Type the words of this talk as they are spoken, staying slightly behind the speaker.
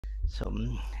So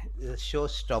the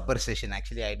showstopper session.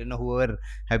 Actually, I don't know whoever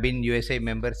have been USA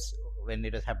members when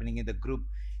it was happening in the group.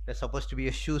 It was supposed to be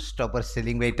a showstopper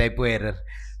selling by typo error.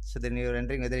 So then you're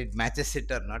wondering whether it matches it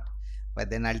or not. But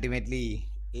then ultimately,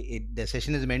 the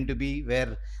session is meant to be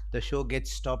where the show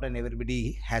gets stopped and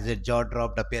everybody has a jaw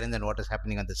dropped appearance and what is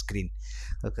happening on the screen.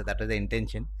 Okay, that was the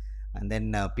intention. And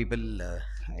then people,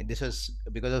 this was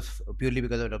because of purely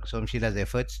because of Dr. Somshila's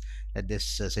efforts that this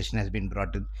session has been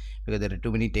brought in, because there are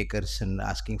too many takers and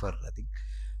asking for nothing.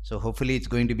 So hopefully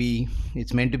it's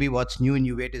meant to be what's new in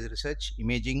uveitis research,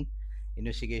 imaging,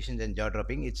 investigations and jaw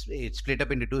dropping. It's split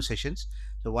up into two sessions.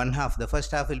 So one half, the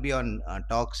first half will be on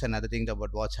talks and other things about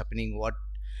what's happening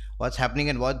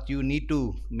and what you need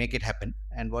to make it happen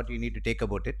and what you need to take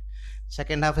about it.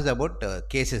 Second half is about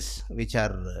cases which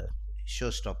are show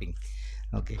stopping.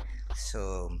 Okay,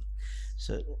 so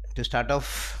so to start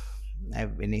off,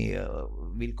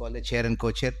 we'll call the chair and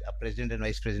co-chair, president and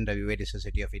vice president of uveitis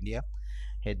society of india,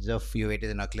 heads of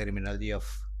uveitis and ocular immunology of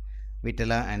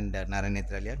vitala and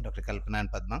naranetralia, dr kalpana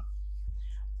and padma.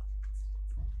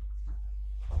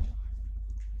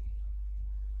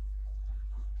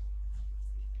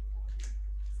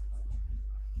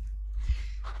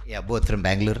 Yeah, both from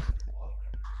bangalore.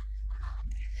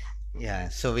 Yeah,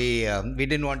 so we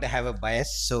didn't want to have a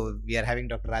bias, so we are having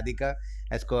Dr. Radhika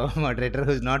as co-moderator,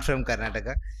 who's not from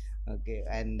Karnataka. Okay,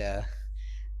 and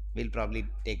we'll probably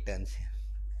take turns.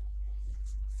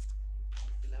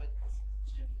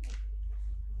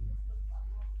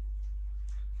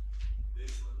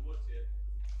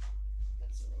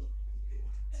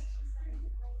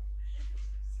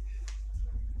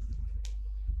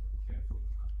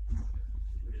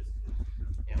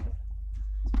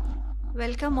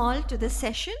 Welcome all to this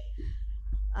session.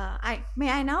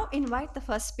 May I now invite the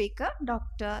first speaker,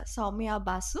 Dr. Soumya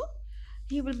Basu.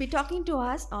 He will be talking to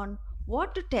us on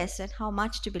what to test and how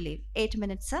much to believe. 8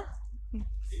 minutes, sir. I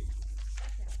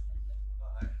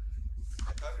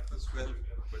thought it was 12,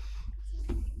 but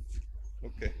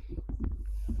okay.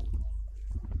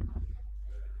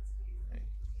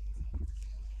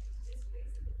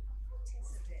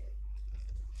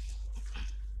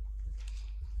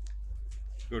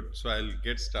 Good. So I'll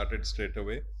get started straight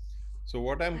away. So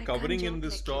what I'm I covering can't in joke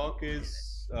this like talk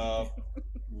is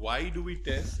why do we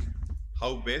test,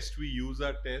 how best we use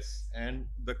our tests, and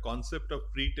the concept of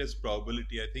pre-test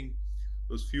probability. I think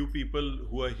those few people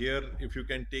who are here, if you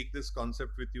can take this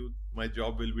concept with you, my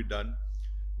job will be done.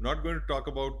 I'm not going to talk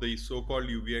about the so-called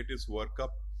uveitis workup.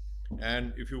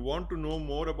 And if you want to know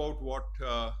more about what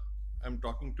I'm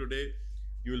talking today,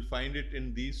 you will find it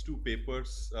in these two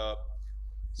papers,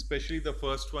 especially the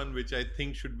first one, which I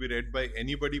think should be read by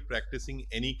anybody practicing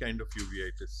any kind of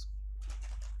uveitis.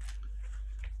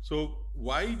 So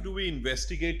why do we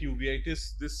investigate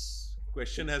uveitis? This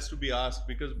question has to be asked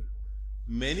because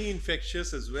many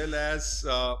infectious as well as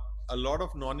a lot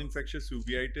of non-infectious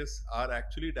uveitis are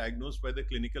actually diagnosed by the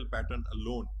clinical pattern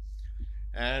alone.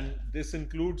 And this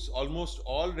includes almost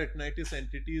all retinitis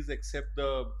entities except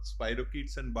the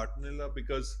spirochetes and Bartonella,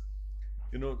 because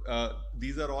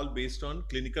these are all based on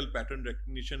clinical pattern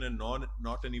recognition and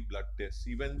not any blood tests.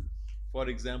 Even, for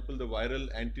example, the viral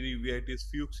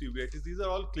anti-uveitis, Fuchs uveitis, these are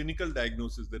all clinical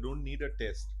diagnoses. They don't need a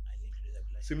test.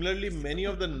 Similarly, many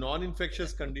of the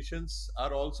non-infectious conditions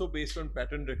are also based on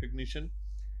pattern recognition.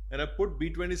 And I put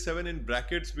B27 in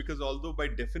brackets because although by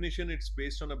definition it's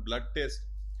based on a blood test,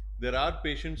 there are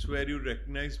patients where you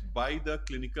recognize by the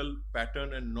clinical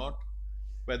pattern and not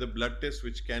by the blood test,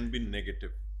 which can be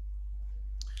negative.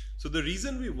 So the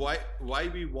reason why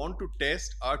we want to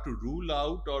test are to rule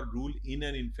out or rule in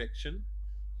an infection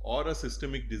or a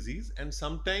systemic disease, and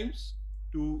sometimes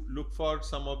to look for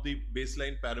some of the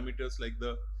baseline parameters like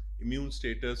the immune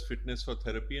status, fitness for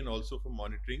therapy, and also for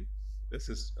monitoring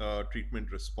the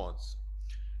treatment response.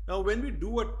 Now, when we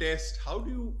do a test, how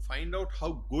do you find out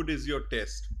how good is your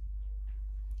test?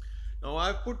 Now,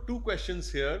 I've put two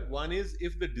questions here. One is,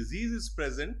 if the disease is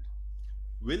present,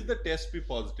 will the test be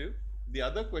positive? The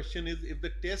other question is, if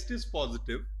the test is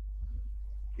positive,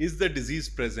 is the disease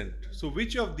present? So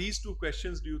which of these two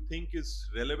questions do you think is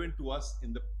relevant to us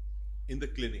in the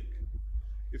clinic?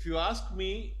 If you ask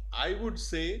me, I would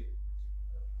say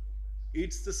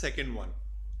it's the second one,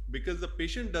 because the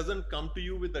patient doesn't come to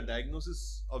you with the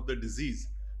diagnosis of the disease.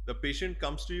 The patient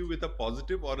comes to you with a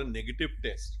positive or a negative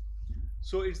test.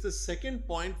 So it's the second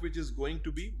point which is going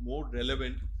to be more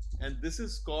relevant, and this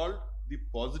is called the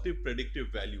positive predictive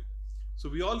value. So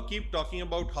we all keep talking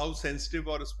about how sensitive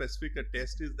or specific a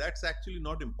test is. That's actually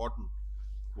not important.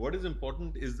 What is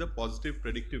important is the positive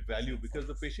predictive value, because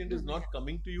the patient is not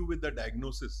coming to you with the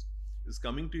diagnosis, is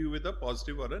coming to you with a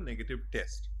positive or a negative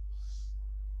test.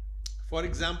 For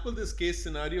example, this case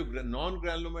scenario,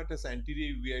 non-granulomatous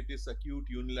anterior uveitis, acute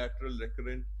unilateral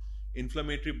recurrent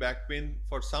inflammatory back pain,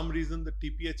 for some reason the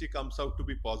TPHA comes out to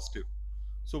be positive.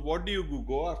 So what do you do?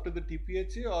 Go after the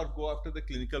TPHA or go after the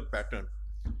clinical pattern?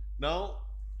 Now,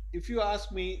 if you ask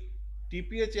me,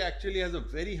 TPHA actually has a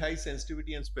very high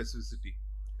sensitivity and specificity.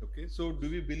 Okay, so do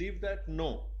we believe that?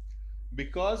 No,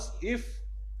 because if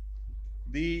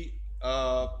the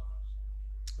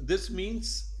this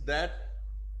means that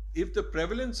if the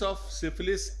prevalence of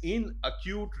syphilis in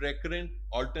acute recurrent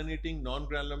alternating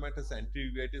non-granulomatous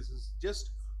anterioritis is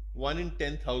just 1 in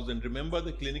 10,000, remember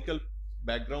the clinical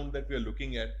background that we are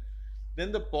looking at,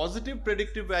 then the positive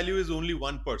predictive value is only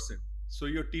 1%. So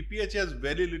your TPH has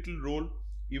very little role,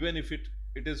 even if it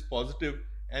is positive,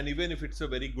 and even if it's a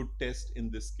very good test in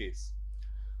this case.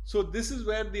 So this is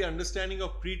where the understanding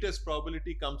of pretest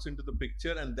probability comes into the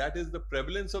picture, and that is the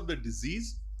prevalence of the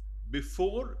disease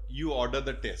before you order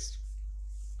the test.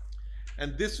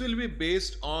 And this will be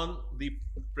based on the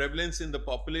prevalence in the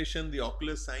population, the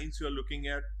ocular signs you are looking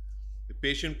at, the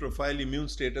patient profile, immune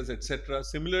status, etc.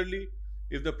 Similarly,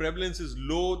 if the prevalence is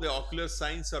low, the ocular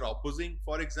signs are opposing.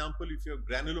 For example, if you have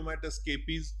granulomatous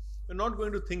KPs, you're not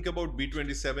going to think about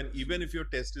B27 even if your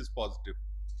test is positive,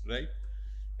 right?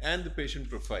 And the patient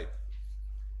profile.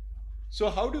 So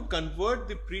how to convert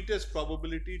the pretest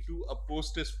probability to a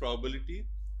post-test probability?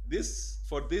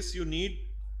 For this you need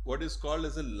what is called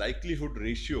as a likelihood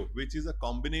ratio, which is a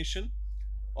combination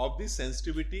of the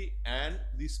sensitivity and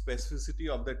the specificity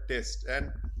of the test.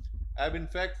 And I've in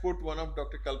fact put one of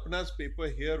Dr. Kalpana's paper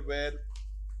here where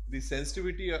the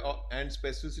sensitivity and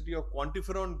specificity of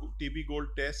quantiferon TB gold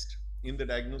test in the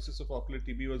diagnosis of ocular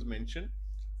TB was mentioned.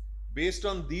 Based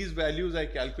on these values, I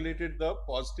calculated the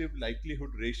positive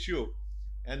likelihood ratio,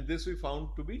 and this we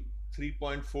found to be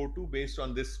 3.42 based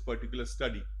on this particular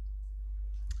study.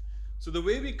 So the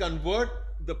way we convert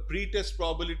the pre-test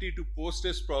probability to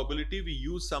post-test probability, we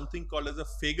use something called as a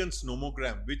Fagan's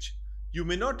nomogram, which you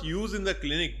may not use in the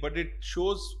clinic, but it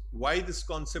shows why this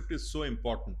concept is so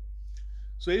important.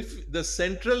 So if the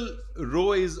central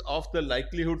row is of the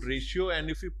likelihood ratio,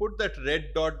 and if you put that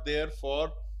red dot there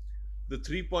for the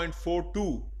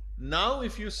 3.42, now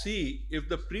if you see, if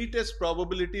the pre-test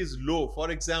probability is low,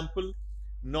 for example,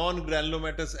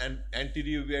 non-granulomatous and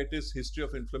anterior uveitis, history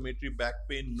of inflammatory back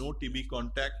pain, no TB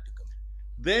contact,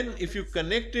 then if you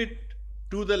connect it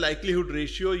to the likelihood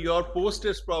ratio, your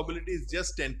post-test probability is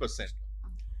just 10%.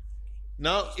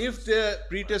 Now, if the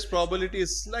pre-test probability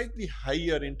is slightly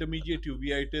higher, intermediate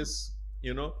uveitis,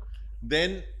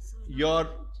 then your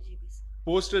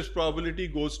post-test probability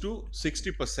goes to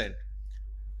 60%.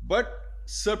 But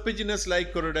serpiginous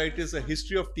like choroiditis, a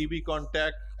history of TB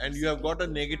contact, and you have got a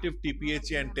negative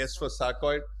TPHA and test for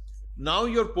sarcoid, now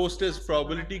your post-test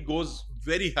probability goes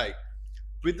very high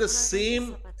with the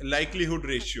same likelihood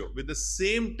ratio, with the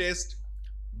same test.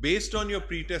 Based on your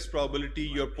pre-test probability,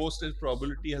 your post-test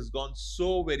probability has gone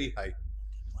so very high.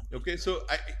 Okay, so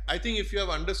I think if you have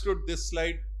understood this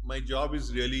slide, my job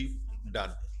is really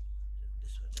done.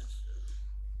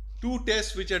 Two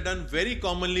tests which are done very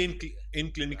commonly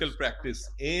in clinical practice,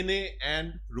 ANA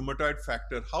and rheumatoid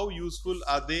factor. How useful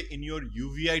are they in your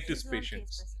uveitis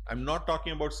patients? I'm not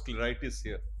talking about scleritis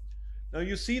here. Now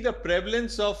you see the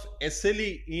prevalence of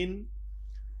SLE in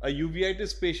a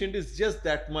uveitis patient is just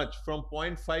that much, from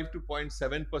 0.5 to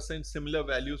 0.7%, similar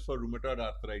values for rheumatoid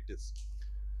arthritis.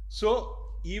 So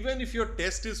even if your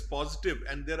test is positive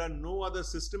and there are no other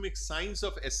systemic signs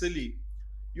of SLE,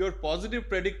 your positive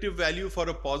predictive value for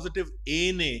a positive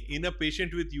ANA in a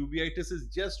patient with uveitis is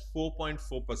just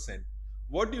 4.4%.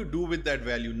 What do you do with that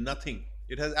value? Nothing.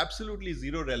 It has absolutely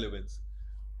zero relevance.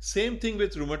 Same thing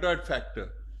with rheumatoid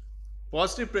factor.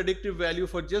 Positive predictive value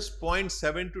for just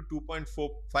 0.7 to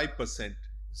 2.45%.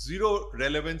 Zero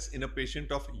relevance in a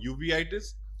patient of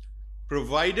uveitis,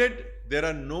 provided there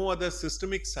are no other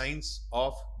systemic signs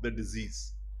of the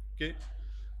disease. Okay.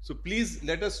 So please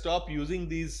let us stop using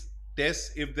these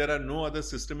tests if there are no other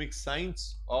systemic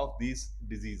signs of these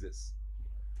diseases.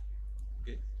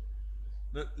 Okay.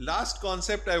 The last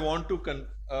concept I want to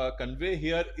convey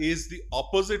here is the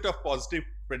opposite of positive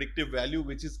predictive value,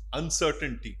 which is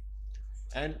uncertainty.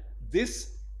 And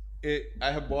this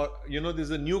I have bought, this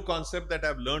is a new concept that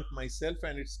I've learned myself,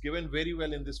 and it's given very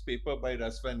well in this paper by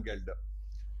Russ Van Gelder.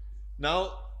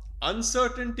 Now,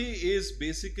 uncertainty is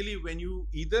basically when you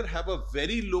either have a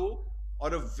very low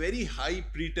or a very high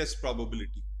pretest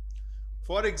probability.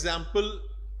 For example,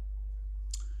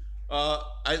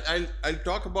 I'll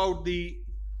talk about the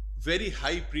very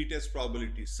high pretest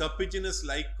probability, serpiginous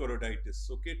like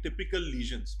choroiditis, okay, typical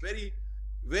lesions, very,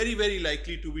 very, very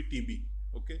likely to be TB,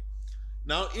 okay.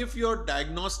 Now, if your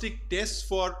diagnostic tests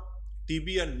for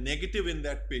TB are negative in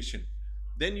that patient,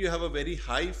 then you have a very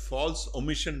high false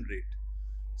omission rate.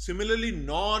 Similarly,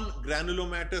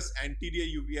 non-granulomatous anterior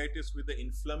uveitis with the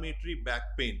inflammatory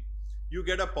back pain, you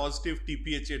get a positive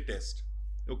TPHA test.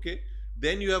 Okay,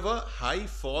 then you have a high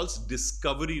false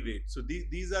discovery rate. So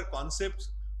these are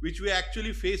concepts which we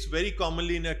actually face very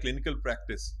commonly in our clinical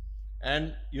practice,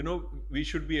 and we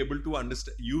should be able to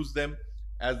understand, use them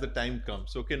as the time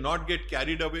comes. Okay, not get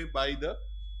carried away by the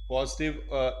positive,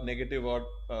 negative, or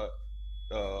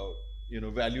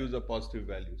values or positive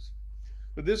values.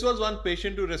 So this was one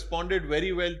patient who responded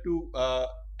very well to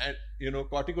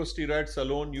corticosteroids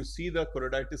alone. You see the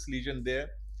choroiditis lesion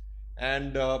there,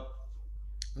 and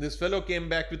this fellow came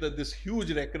back with this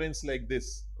huge recurrence like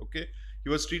this. Okay, he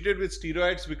was treated with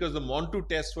steroids because the MON2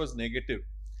 test was negative.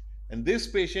 And this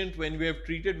patient, when we have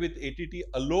treated with ATT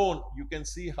alone, you can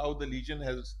see how the lesion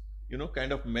has,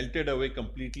 kind of melted away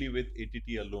completely with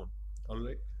ATT alone. All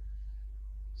right.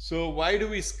 So why do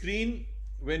we screen?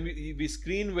 When we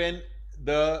screen when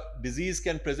the disease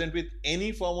can present with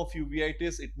any form of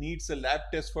uveitis, it needs a lab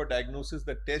test for diagnosis.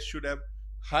 The test should have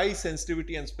high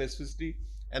sensitivity and specificity,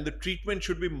 and the treatment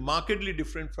should be markedly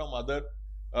different from other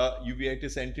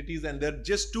uveitis entities. And there are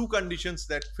just two conditions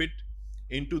that fit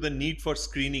into the need for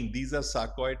screening. These are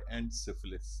sarcoid and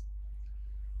syphilis.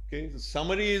 Okay, the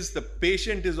summary is the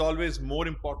patient is always more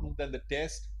important than the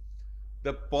test.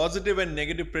 The positive and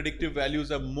negative predictive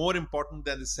values are more important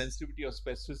than the sensitivity or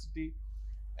specificity.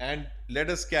 And let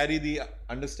us carry the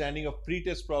understanding of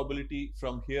pretest probability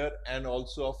from here, and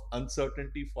also of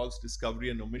uncertainty, false discovery,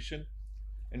 and omission.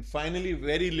 And finally,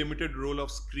 very limited role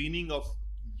of screening of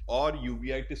or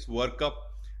uveitis workup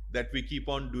that we keep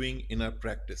on doing in our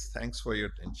practice. Thanks for your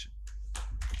attention.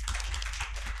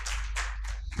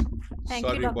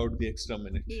 Sorry about the extra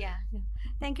minute. Yeah.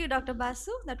 Thank you, Dr.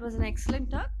 Basu. That was an excellent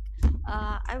talk.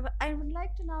 I would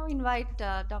like to now invite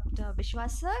Dr.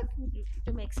 Vishwas sir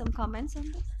to make some comments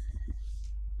on this.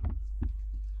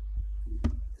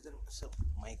 So,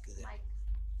 mic is there?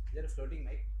 Is there a floating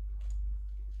mic?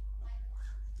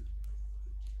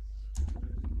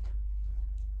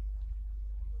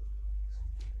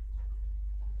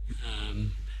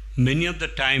 Many of the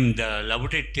time the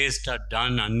laboratory tests are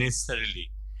done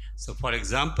unnecessarily. So for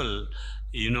example,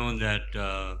 you know that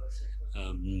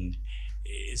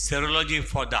serology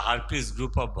for the herpes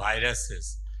group of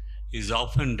viruses is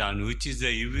often done, which is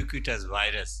a ubiquitous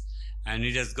virus, and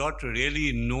it has got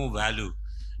really no value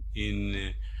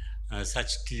in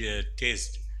such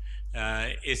test.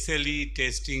 SLE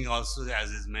testing also,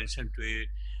 as is mentioned to it,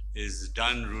 is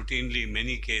done routinely in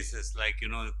many cases, like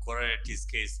choroiditis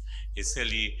case,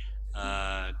 SLE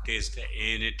test,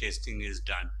 ANA testing is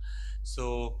done.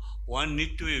 So one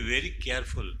need to be very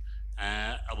careful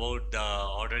about the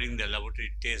ordering the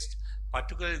laboratory test,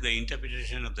 particularly the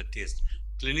interpretation of the test.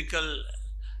 Clinical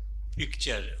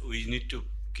picture, we need to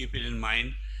keep it in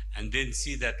mind, and then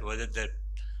see that whether that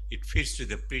it fits to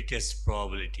the pretest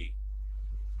probability.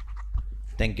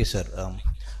 Thank you, sir.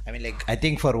 I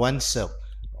think for once,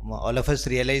 all of us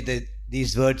realize that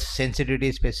these words,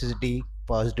 sensitivity, specificity,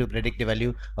 positive predictive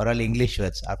value, are all English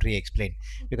words after he explained,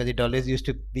 because it always used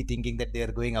to be thinking that they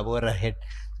are going above our head.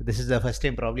 So this is the first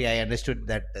time probably I understood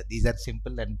that these are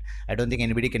simple, and I don't think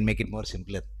anybody can make it more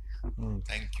simpler.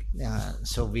 Thank you.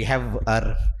 So we have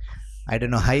our,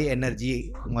 high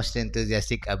energy, most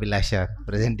enthusiastic Abhilasha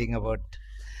presenting about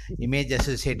image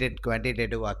associated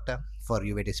quantitative ACTA for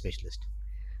uveitis specialist.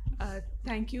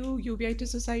 Thank you, Uveitis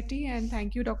Society, and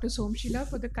thank you, Dr. Somshila,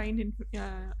 for the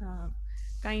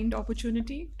kind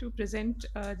opportunity to present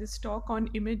this talk on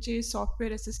ImageJ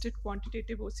software-assisted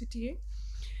quantitative OCTA.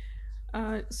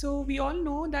 So we all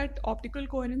know that optical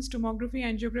coherence tomography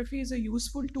angiography is a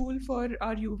useful tool for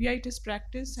our uveitis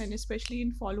practice, and especially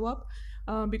in follow-up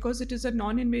because it is a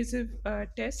non-invasive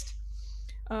test.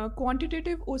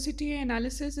 Quantitative OCTA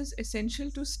analysis is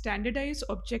essential to standardize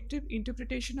objective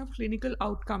interpretation of clinical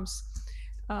outcomes.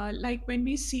 Like when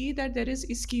we see that there is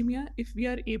ischemia, if we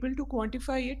are able to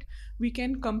quantify it, we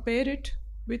can compare it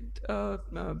with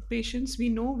patients. We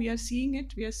know we are seeing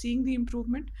it, we are seeing the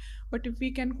improvement, but if we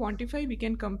can quantify, we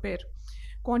can compare.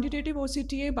 Quantitative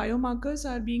OCTA biomarkers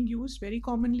are being used very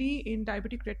commonly in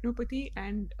diabetic retinopathy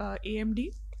and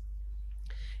AMD.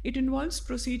 It involves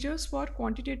procedures for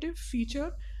quantitative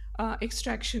feature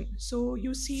extraction. So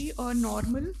you see a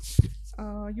normal,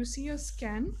 you see a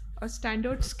scan, a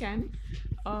standard scan,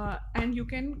 and you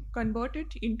can convert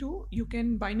it into, you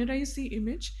can binarize the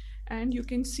image, and you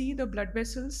can see the blood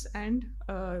vessels and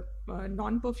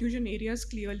non-perfusion areas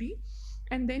clearly.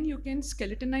 And then you can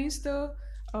skeletonize the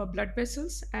blood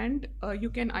vessels, and you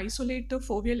can isolate the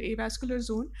foveal avascular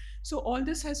zone. So all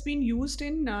this has been used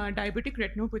in diabetic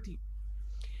retinopathy.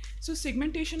 So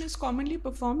segmentation is commonly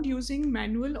performed using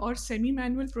manual or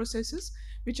semi-manual processes,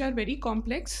 which are very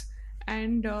complex.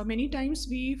 And many times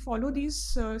we follow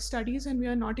these studies and we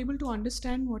are not able to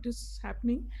understand what is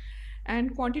happening.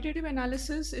 And quantitative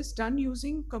analysis is done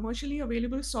using commercially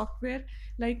available software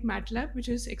like MATLAB, which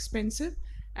is expensive.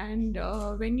 And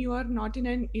when you are not in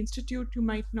an institute, you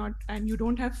might not, and you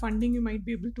don't have funding, you might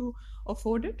be able to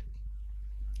afford it.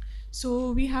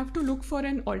 So we have to look for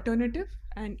an alternative,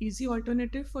 an easy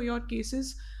alternative for your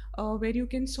cases where you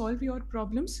can solve your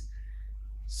problems.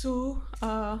 So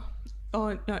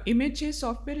ImageJ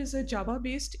software is a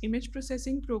Java-based image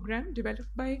processing program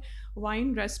developed by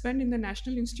Wayne Rasband in the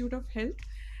National Institute of Health,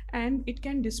 and it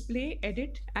can display,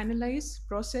 edit, analyze,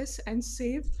 process, and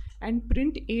save and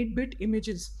print 8-bit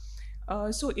images.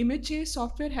 So ImageJ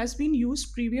software has been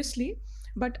used previously,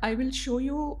 but I will show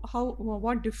you how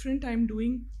what different I'm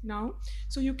doing now.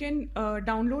 So you can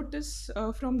download this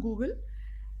from Google,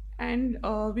 and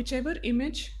whichever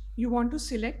image you want to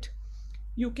select,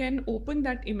 you can open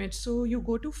that image. So you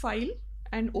go to File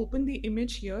and open the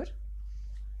image here.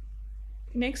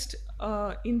 Next,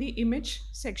 in the image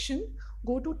section,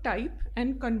 go to Type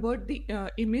and convert the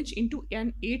image into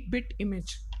an 8-bit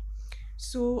image.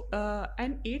 So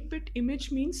an 8-bit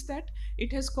image means that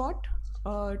it has got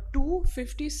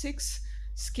 256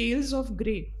 scales of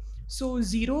gray. So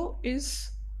 0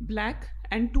 is black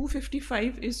and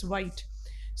 255 is white.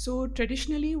 So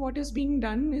traditionally what is being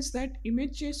done is that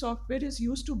ImageJ software is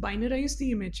used to binarize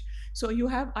the image. So you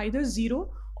have either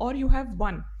 0 or you have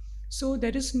 1. So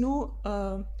there is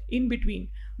no in between.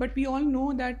 But we all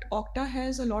know that Okta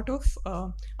has a lot of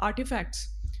artifacts.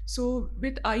 So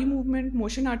with eye movement,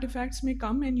 motion artifacts may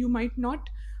come, and you might not,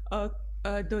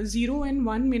 the 0 and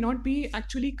 1 may not be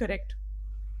actually correct.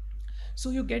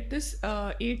 So you get this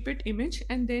 8-bit image,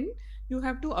 and then you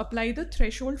have to apply the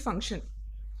threshold function.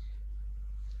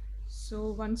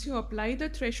 So once you apply the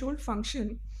threshold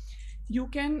function, you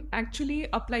can actually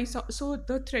apply, so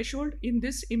the threshold in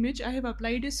this image I have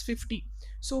applied is 50.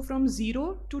 So from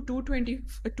 0 to 220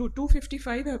 to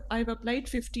 255, I've applied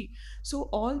 50. So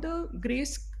all the gray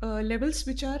levels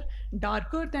which are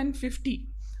darker than 50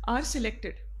 are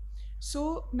selected.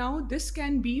 So now this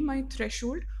can be my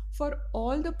threshold for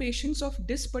all the patients of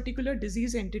this particular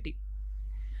disease entity.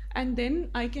 And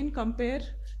then I can compare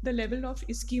the level of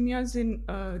ischemias in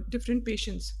different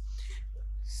patients.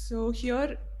 So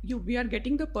here we are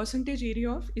getting the percentage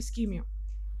area of ischemia.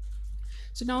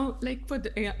 So now, like for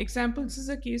the example, this is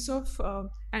a case of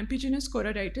amphigenous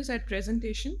choroiditis at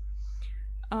presentation.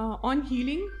 On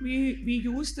healing, we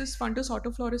use this fundus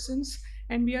autofluorescence,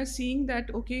 and we are seeing that,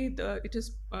 okay, it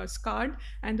is scarred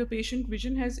and the patient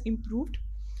vision has improved.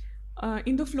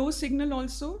 In the flow signal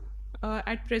also,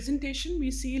 at presentation,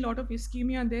 we see a lot of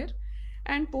ischemia there.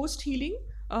 And post healing,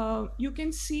 you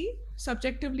can see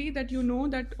subjectively that you know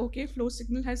that, okay, flow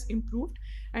signal has improved.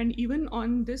 And even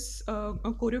on this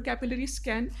choriocapillary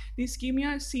scan, the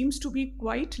ischemia seems to be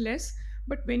quite less.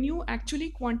 But when you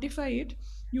actually quantify it,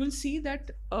 you will see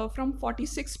that from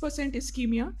 46%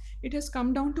 ischemia, it has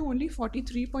come down to only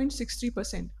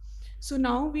 43.63%. So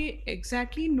now we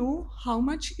exactly know how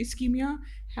much ischemia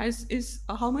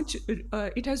how much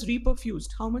it has reperfused,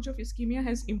 how much of ischemia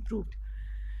has improved.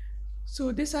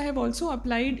 So this I have also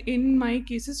applied in my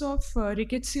cases of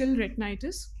rickettsial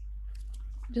retinitis.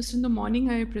 Just in the morning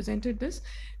I presented this.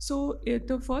 So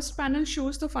the first panel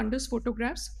shows the fundus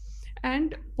photographs,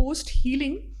 and post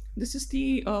healing, this is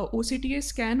the OCTA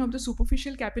scan of the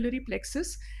superficial capillary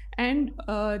plexus, and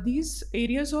these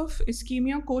areas of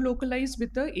ischemia co-localize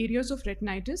with the areas of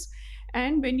retinitis.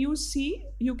 And when you see,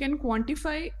 you can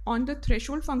quantify on the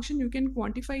threshold function, you can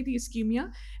quantify the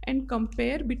ischemia and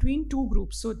compare between two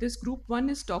groups. So this group 1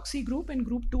 is doxy group and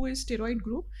group 2 is steroid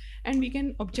group, and we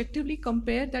can objectively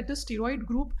compare that the steroid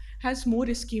group has more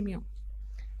ischemia.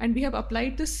 And we have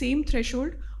applied the same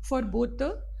threshold for both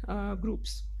the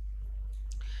groups.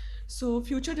 So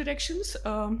future directions,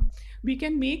 we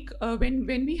can make, when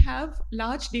we have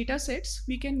large data sets,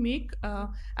 we can make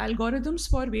algorithms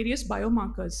for various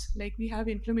biomarkers. Like we have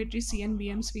inflammatory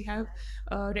CNVMs, we have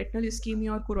retinal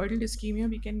ischemia or choroidal ischemia,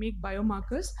 we can make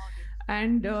biomarkers.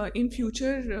 And in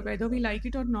future, whether we like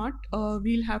it or not,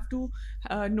 we'll have to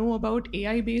know about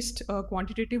AI-based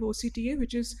quantitative OCTA,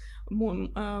 which is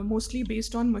mostly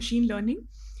based on machine learning.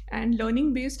 And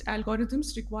learning-based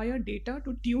algorithms require data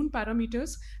to tune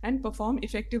parameters and perform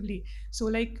effectively. So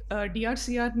like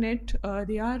DRCRNet,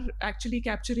 they are actually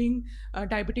capturing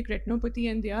diabetic retinopathy,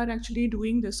 and they are actually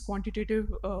doing this quantitative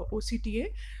OCTA.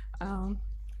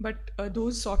 but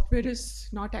those software is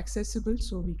not accessible,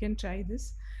 so we can try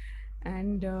this.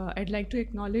 And I'd like to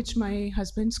acknowledge my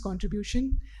husband's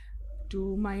contribution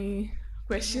to my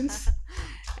questions,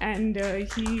 and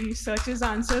he searches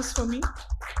answers for me.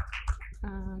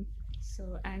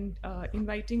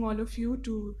 Inviting all of you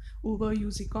to Uber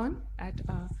UziCon at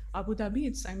Abu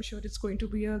Dhabi. I'm sure it's going to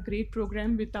be a great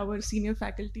program with our senior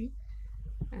faculty.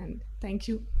 And thank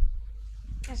you.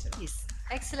 Yes.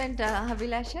 Excellent,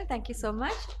 Abhilasha. Thank you so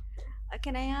much.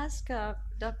 Can I ask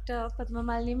Dr. Padma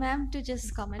Malini ma'am to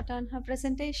just comment on her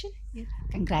presentation? Yeah.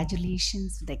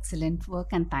 Congratulations with excellent work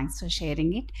and thanks for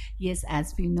sharing it. Yes,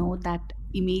 as we know that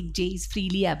image J is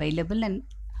freely available and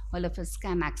all of us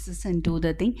can access and do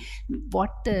the thing.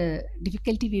 What the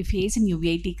difficulty we face in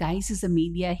UVIT guys is the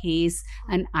media haze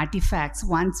and artifacts.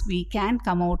 Once we can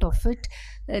come out of it,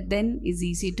 then it's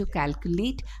easy to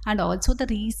calculate. And also the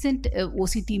recent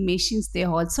OCT machines, they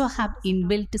also have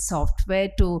inbuilt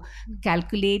software to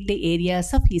calculate the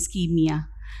areas of ischemia.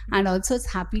 And also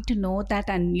it's happy to know that,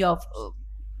 and you're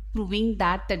proving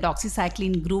that the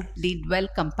doxycycline group did well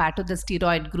compared to the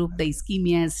steroid group, the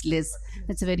ischemia is less.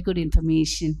 That's a very good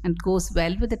information and goes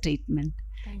well with the treatment.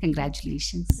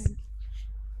 Congratulations.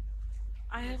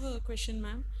 I have a question,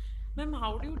 ma'am. Ma'am,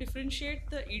 how do you differentiate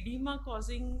the edema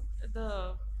causing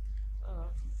the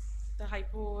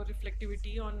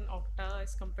hyporeflectivity on Octa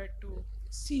as compared to?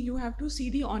 See, you have to see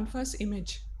the on-fast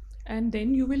image, and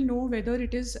then you will know whether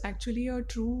it is actually a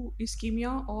true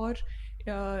ischemia or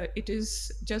it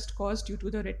is just caused due to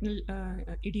the retinal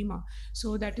edema.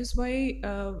 So that is why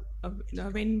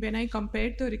when I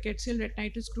compared the rickettsial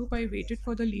retinitis group, I waited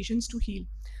for the lesions to heal.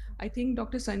 I think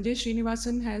Dr. Sanjay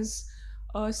Srinivasan has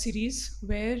a series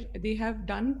where they have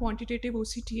done quantitative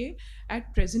OCTA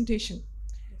at presentation.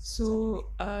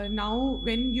 So now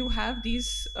when you have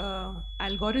these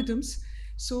algorithms,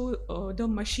 so the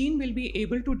machine will be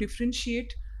able to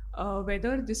differentiate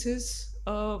whether this is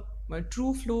a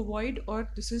true flow void or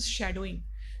this is shadowing.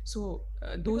 So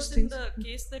those because things. In the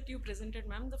case that you presented,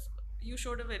 ma'am, you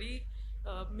showed a very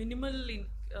minimal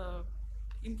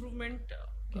improvement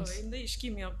Yes. in the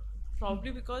ischemia,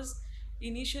 probably because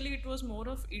initially it was more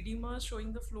of edema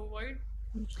showing the flow void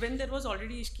when there was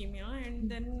already ischemia, and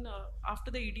then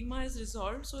after the edema is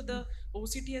resolved, so the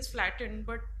OCT has flattened,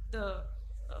 but the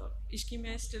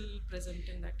ischemia is still present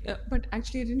in that area. But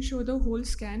actually, I didn't show the whole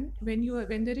scan.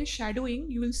 When there is shadowing,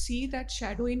 you will see that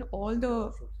shadow in all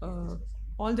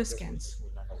the scans.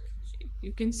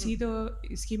 You can see the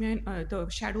ischemia, the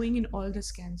shadowing in all the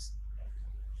scans.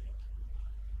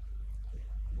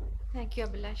 Thank you,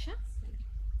 Abhilasha.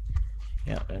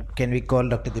 Yeah, can we call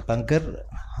Dr. Dipankar?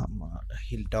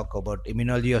 He'll talk about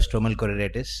immunology of stromal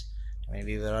choroiditis. I mean,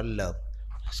 we were all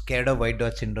scared of white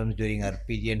dot syndromes during our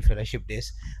PG and fellowship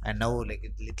days, and now like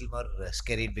it's a little more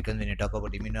scary it becomes when you talk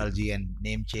about immunology and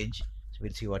name change. So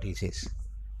we'll see what he says.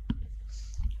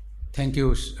 Thank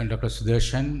you, Dr.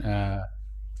 Sudarshan,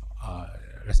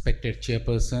 respected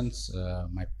chairpersons,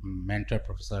 my mentor,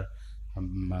 Professor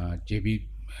JB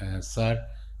sir,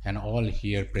 and all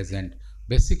here present.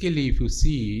 Basically, if you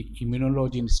see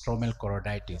immunology in stromal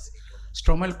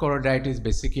choroiditis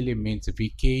basically means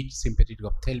leakage, sympathetic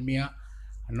ophthalmia,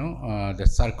 the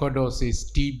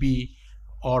sarcoidosis, TB,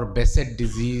 or Behçet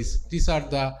disease. These are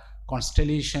the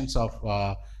constellations of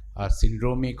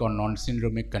syndromic or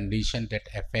non-syndromic condition that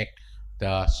affect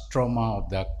the stroma of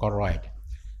the choroid.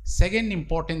 Second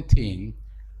important thing,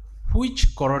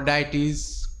 which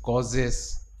choroiditis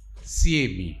causes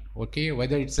CME, okay,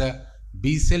 whether it's a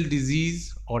B cell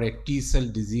disease or a T cell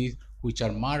disease, which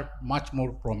are much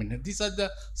more prominent. These are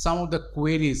some of the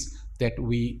queries that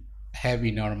we have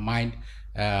in our mind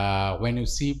when you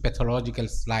see pathological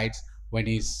slides, when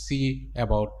you see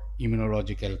about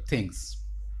immunological things.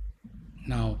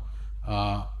 Now,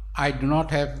 I do not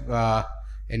have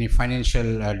any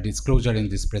financial disclosure in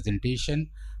this presentation.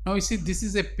 Now, you see, this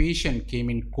is a patient came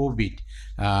in COVID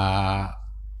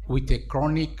with a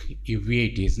chronic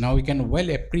uveitis. Now, we can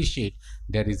well appreciate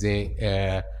there is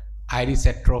a iris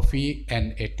atrophy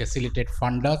and a tessellated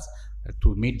fundus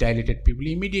to mid-dilated pupil.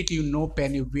 Immediately, you know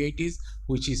panuveitis,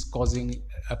 which is causing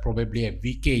probably a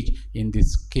leakage in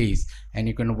this case, and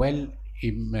you can well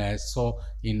so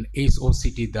in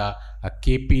AIOCT the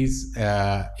KPs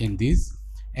in this,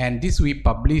 and this we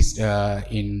published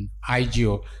in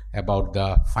IGO about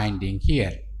the finding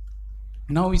here.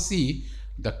 Now we see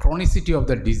the chronicity of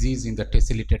the disease in the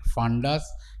tessellated fundus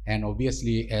And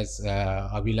obviously, as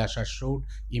Abhilasha showed,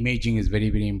 imaging is very,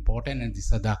 very important, and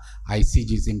these are the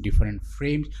ICGs in different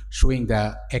frames showing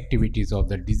the activities of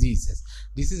the diseases.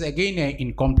 This is again an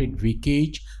incomplete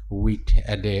VKH with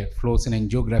the fluorescent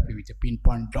angiography with a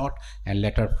pinpoint dot and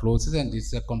lateral fluorosis, and this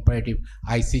is a comparative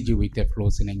ICG with a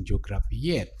fluorescent angiography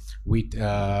here with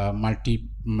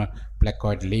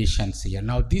multiplacoid lesions here.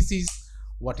 Now this is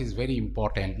what is very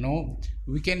important. No,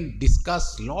 we can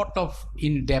discuss lot of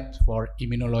in-depth for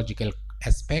immunological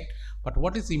aspect, but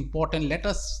what is important, let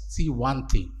us see one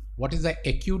thing. What is the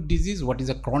acute disease, what is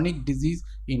a chronic disease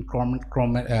in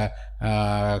choroidal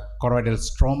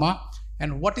stroma,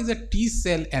 and what is the T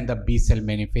cell and the B cell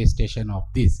manifestation of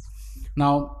this.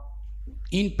 Now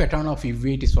in pattern of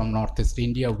uveitis from Northeast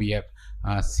India, we have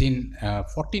seen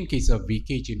 14 cases of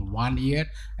VKH in 1 year,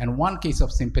 and 1 case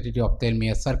of sympathetic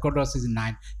ophthalmia, sarcoidosis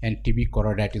 9, and TB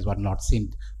choroiditis were not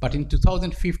seen. But in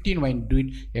 2015, when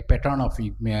doing a pattern of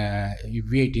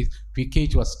uveitis,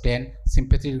 VKH was 10,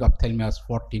 sympathetic ophthalmia was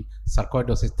 14,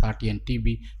 sarcoidosis 30, and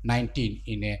TB 19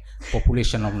 in a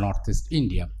population of Northeast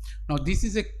India. Now this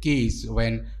is a case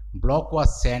when block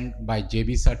was sent by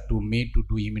JB sir to me to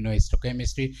do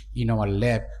immunohistochemistry in our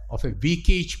lab of a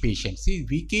VKH patient. See,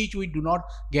 VKH we do not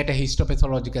get a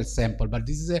histopathological sample, but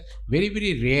this is a very,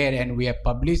 very rare, and we have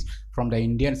published from the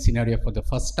Indian scenario for the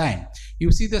first time.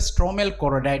 You see the stromal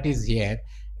choroiditis here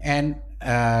and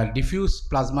diffuse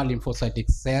plasma lymphocytic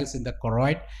cells in the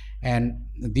choroid, and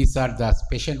these are the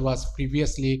patient was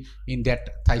previously in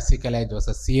that thicyclide was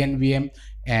a CNVM,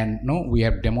 and no, we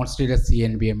have demonstrated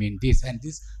CNVM in this, and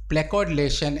this placoid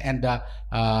lesion and the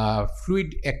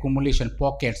fluid accumulation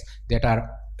pockets that are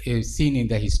seen in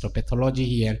the histopathology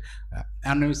here,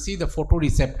 and you see the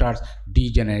photoreceptors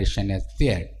degeneration is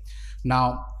there.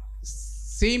 Now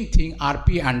same thing,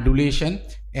 RP undulation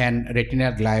and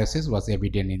retinal gliosis was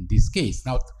evident in this case.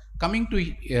 Now coming to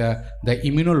the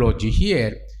immunology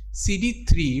here,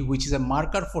 CD3, which is a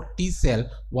marker for T cell,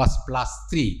 was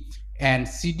 +3 and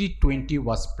CD20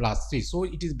 was +3. So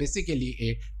it is basically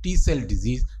a T cell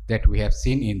disease that we have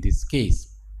seen in this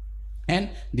case, and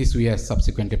this we have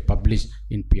subsequently published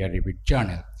in peer-reviewed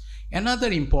journal.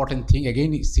 Another important thing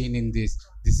again is seen in this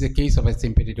is a case of a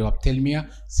sympathetic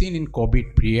ophthalmia seen in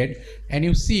COVID period, and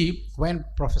you see when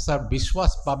Professor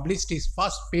Biswas published his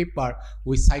first paper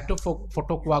with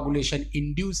cytophotocoagulation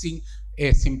inducing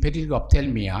a sympathetic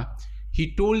ophthalmia,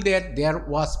 he told that there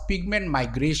was pigment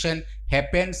migration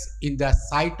happens in the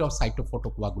site of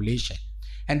cytophotocoagulation.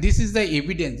 And this is the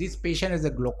evidence. This patient has a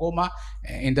glaucoma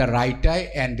in the right eye,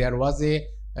 and there was a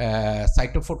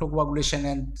cytophotocoagulation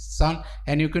and sun,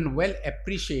 and you can well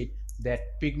appreciate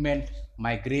that pigment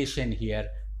migration here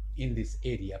in this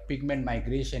area, pigment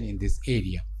migration in this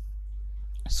area.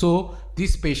 So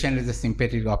this patient is a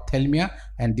sympathetic ophthalmia,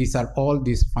 and these are all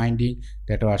these findings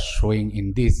that are showing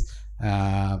in this.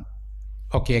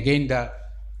 Okay, again the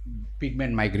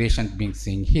pigment migration being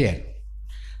seen here.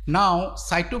 Now,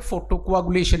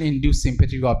 cytophotocoagulation induced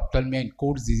sympathetic ophthalmia in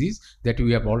Coats disease that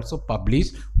we have also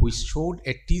published, which showed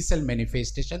a T cell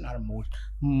manifestation are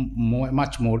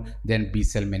much more than B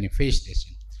cell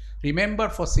manifestation. Remember,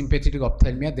 for sympathetic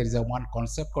ophthalmia, there is a one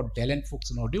concept called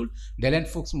Dehlen-Fuchs nodule.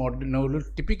 Dehlen-Fuchs nodule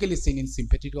typically seen in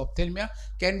sympathetic ophthalmia,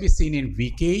 can be seen in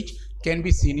VKH, can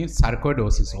be seen in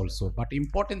sarcoidosis also. But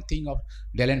important thing of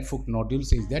Dehlen-Fuchs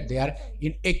nodules is that they are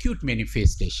in acute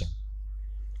manifestation.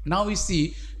 Now we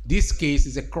see this case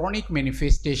is a chronic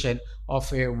manifestation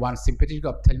of one sympathetic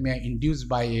ophthalmia induced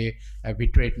by a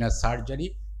vitreoretinal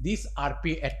surgery. These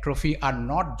RP atrophy are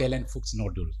not Dehlen-Fuchs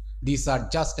nodules. These are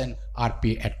just an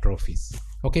RP atrophies.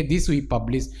 Okay, this we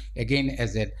published again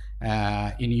as a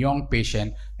in young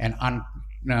patient, an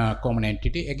uncommon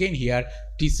entity. Again here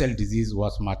T cell disease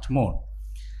was much more.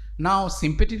 Now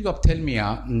sympathetic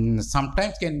ophthalmia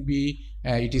sometimes can be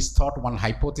it is thought one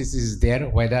hypothesis is there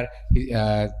whether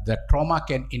the trauma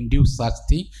can induce such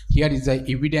thing. Here is the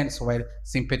evidence where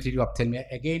sympathetic ophthalmia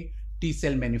again T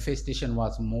cell manifestation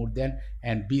was more than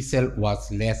and B cell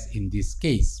was less in this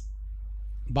case.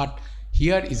 But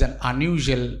here is an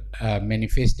unusual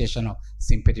manifestation of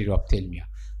sympathetic ophthalmia.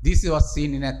 This was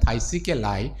seen in a thicycle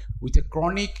eye with a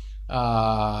chronic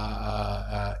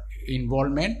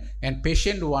involvement, and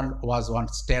patient one was on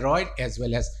steroid as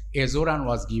well as azoran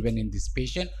was given in this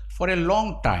patient for a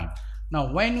long time.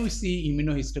 Now when we see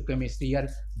immunohistochemistry here,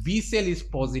 B cell is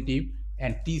positive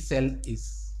and T cell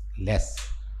is less.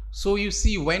 So you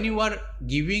see when you are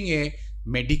giving a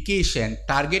medication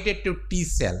targeted to T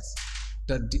cells,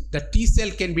 the T cell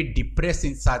can be depressed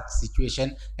in such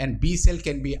situation and B cell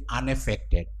can be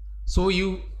unaffected. So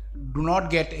you do not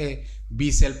get a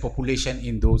B cell population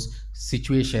in those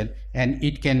situations, and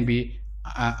it can be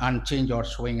unchanged or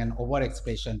showing an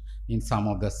overexpression in some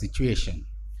of the situation.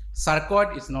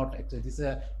 Sarcoid is not actually, this is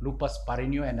a lupus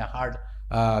perennial and a hard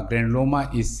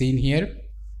granuloma is seen here.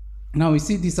 Now we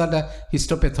see these are the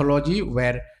histopathology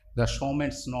where the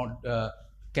Schauman's node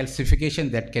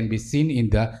calcification that can be seen in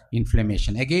the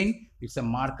inflammation. Again, it's a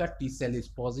marker. T cell is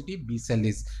positive, B cell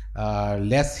is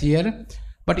less here.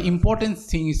 But important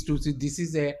thing is to see this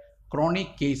is a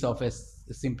chronic case of a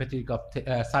sympathetic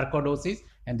sarcoidosis,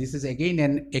 and this is again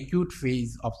an acute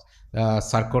phase of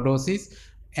sarcoidosis.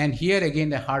 And here again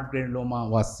the hard granuloma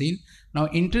was seen. Now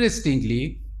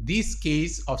interestingly, this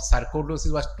case of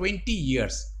sarcoidosis was 20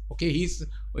 years. Okay,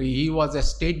 he was a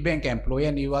state bank employee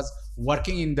and he was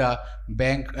working in the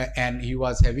bank and he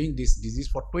was having this disease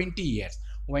for 20 years.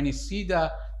 When you see the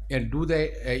do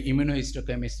the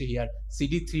immunohistochemistry here,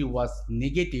 CD3 was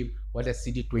negative, while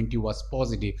CD20 was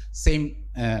positive. Same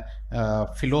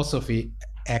philosophy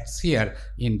acts here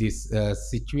in these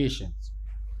situations.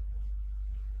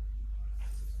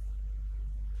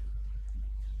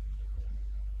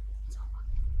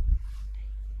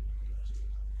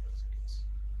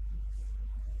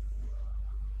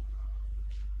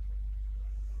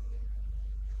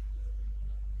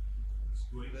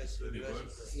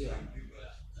 Yeah.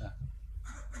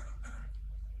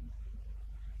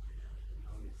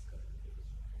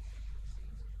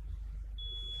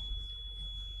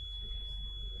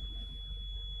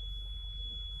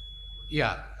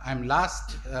 Yeah, I'm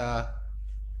last.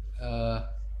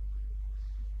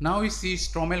 Now we see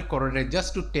stromal corridor.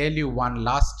 Just to tell you one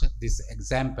last this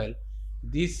example.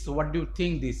 This, what do you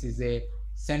think? This is a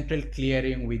central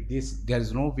clearing with this. There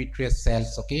is no vitreous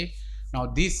cells. Okay. Now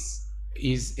this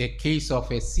is a case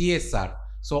of a CSR.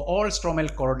 So all stromal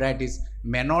choroiditis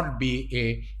may not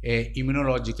be a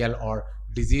immunological or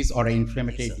disease or an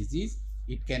inflammatory disease.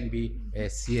 It can be a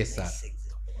CSR.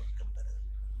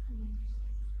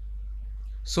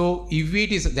 So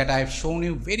uveitis is that I have shown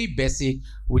you very basic,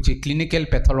 which is clinical,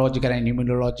 pathological and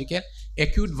immunological,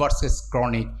 acute versus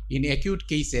chronic. In acute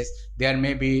cases, there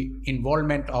may be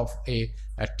involvement of a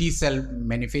T cell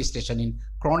manifestation. In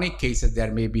chronic cases,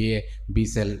 there may be a B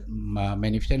cell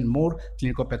manifestation. More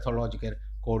clinical pathological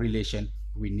correlation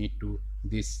we need to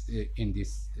this in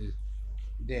this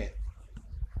there.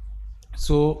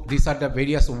 So these are the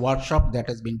various workshops that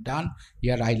has been done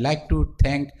here. I like to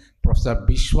thank Professor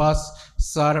Bishwas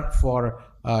sir for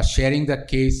sharing the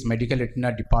case, Medical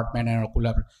Retina Department and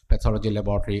Ocular Pathology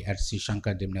Laboratory at Sri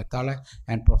Shankar Dimnatala,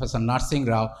 and Professor Narsingh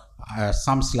Rao,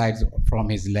 some slides from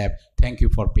his lab. Thank you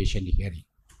for patiently hearing.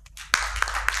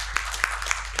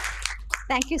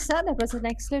 Thank you, sir. That was an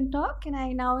excellent talk. And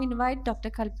I now invite Dr.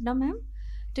 Kalpana ma'am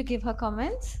to give her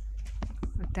comments.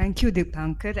 Thank you,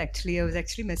 Dipankar. Actually, I was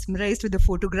actually mesmerized with the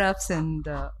photographs and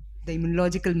the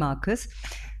immunological markers.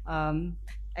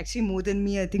 Actually, more than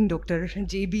me, I think Dr.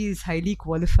 JB is highly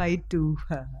qualified to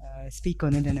speak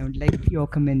on it, and I would like your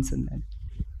comments on that.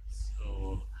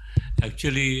 So,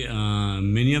 actually,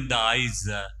 many of the eyes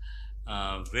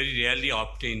very rarely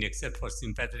obtained except for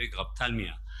sympathetic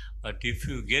ophthalmia. But if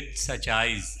you get such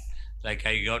eyes, like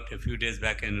I got a few days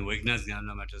back in Wegener's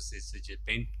granulomatosis, which is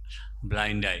pain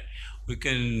blind eye, we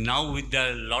can now, with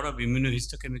a lot of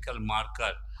immunohistochemical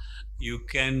marker, you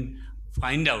can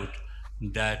find out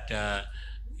that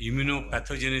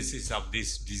immunopathogenesis of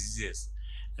these diseases,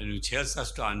 and which helps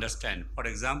us to understand. For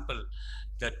example,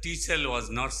 the T cell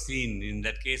was not seen in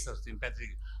that case of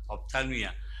sympathetic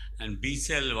ophthalmia, and B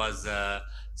cell was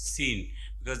seen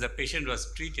because the patient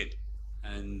was treated,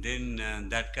 and then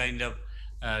that kind of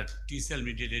T cell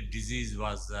mediated disease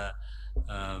was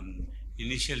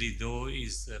initially, though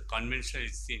is conventionally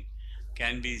seen,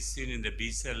 can be seen in the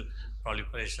B cell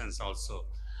proliferations also,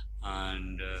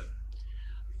 and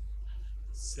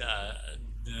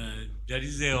there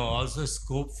is also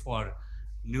scope for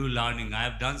new learning. I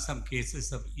have done some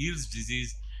cases of Eales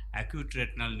disease, acute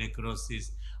retinal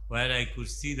necrosis, where I could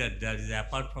see that there is,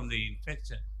 apart from the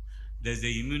infection, there is a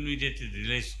immune-mediated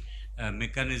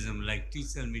mechanism like T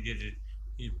cell mediated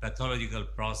pathological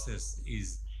process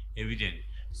is evident.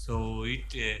 So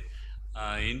it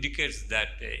indicates that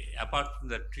apart from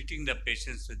the treating the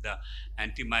patients with the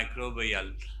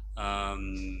antimicrobial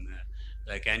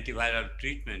like antiviral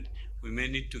treatment, we may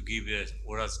need to give a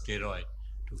oral steroid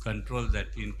to control that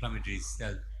inflammatory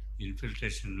cell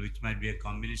infiltration, which might be a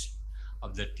combination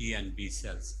of the T and B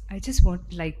cells. I just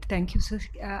thank you, sir.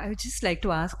 I would just like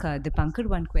to ask Dipankar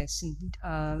one question.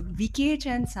 VKH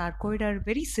and sarcoid are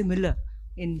very similar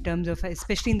in terms of,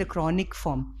 especially in the chronic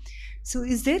form. So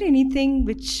is there anything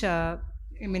which,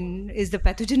 is the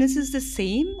pathogenesis the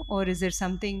same, or is there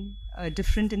something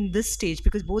different in this stage?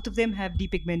 Because both of them have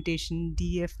depigmentation,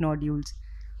 DF nodules.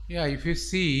 Yeah, if you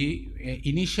see,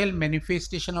 initial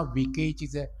manifestation of VKH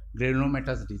is a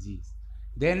granulomatous disease.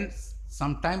 Then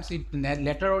sometimes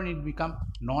later on it becomes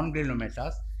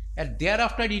non-granulomatous, and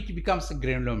thereafter it becomes a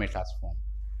granulomatous form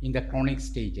in the chronic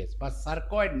stages. But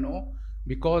sarcoid, no,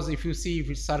 because if you see, if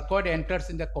sarcoid enters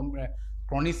in the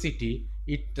chronicity,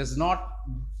 it does not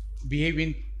behave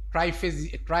in tri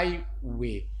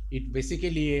way. It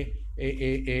basically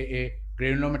a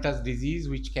granulomatous disease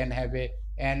which can have a,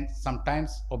 and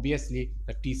sometimes obviously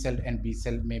the T cell and B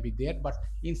cell may be there, but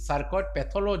in sarcoid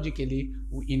pathologically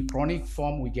in chronic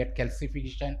form we get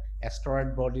calcification,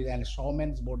 asteroid body, and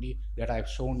Schauman's body that I've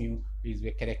shown you is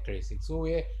a characteristic. So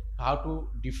how to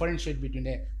differentiate between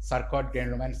a sarcoid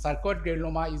granuloma, and sarcoid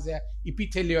granuloma is a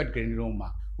epithelioid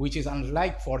granuloma which is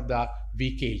unlike for the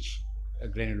VKH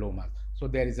granuloma. So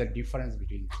there is a difference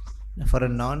between this. For a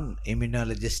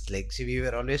non-immunologist, like, see, we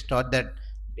were always taught that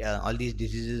all these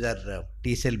diseases are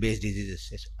T cell based diseases.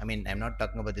 Yes, I mean, I'm not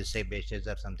talking about the say bases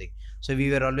or something. So we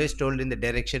were always told in the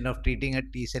direction of treating a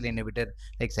T cell inhibitor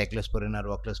like cyclosporin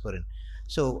or voclosporin.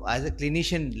 So as a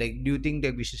clinician, like, do you think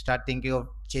that we should start thinking of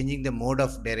changing the mode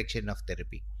of direction of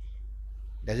therapy?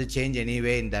 Does it change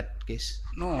anyway in that case?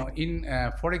 No, in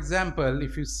for example,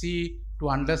 if you see, to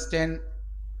understand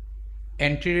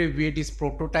anterior uveitis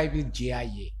prototype is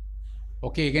JIA.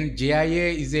 Okay, again,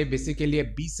 JIA is basically a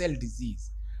B cell disease.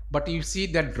 But you see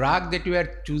the drug that you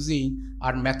are choosing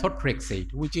are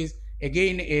methotrexate, which is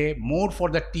again a mode for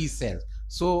the T cells.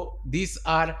 So these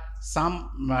are some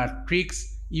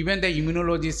tricks even the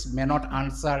immunologists may not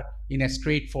answer in a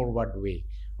straightforward way.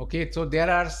 Okay, so there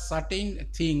are certain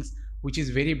things which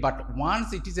is very, but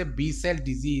once it is a B cell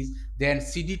disease, then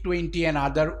CD20 and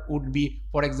other would be,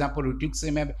 for example,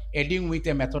 rituximab adding with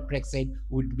a methotrexate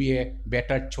would be a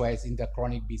better choice in the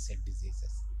chronic B cell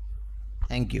diseases.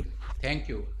 Thank you. Thank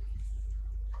you.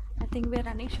 I think we're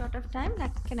running short of time.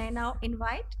 Can I now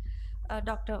invite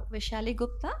Dr. Vishali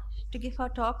Gupta to give her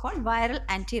talk on viral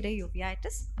anterior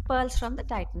uveitis, pearls from the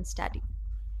Titan study.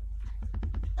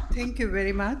 Thank you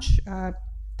very much.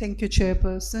 Thank you,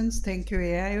 chairpersons. Thank you,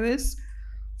 AIOS,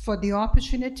 for the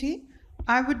opportunity.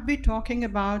 I would be talking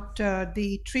about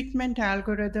the treatment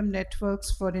algorithm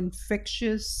networks for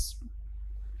infectious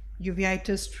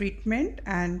uveitis treatment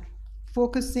and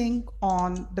focusing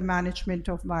on the management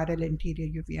of viral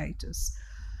anterior uveitis.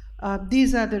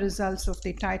 These are the results of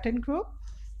the Titan group.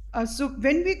 So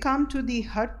when we come to the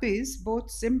herpes, both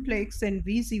simplex and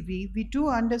VZV, we do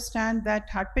understand that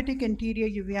herpetic anterior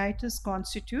uveitis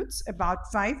constitutes about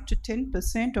 5 to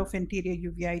 10% of anterior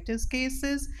uveitis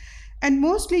cases. And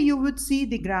mostly you would see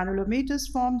the granulomatous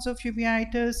forms of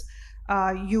uveitis.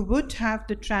 You would have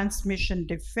the transmission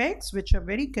defects, which are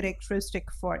very characteristic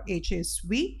for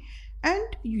HSV.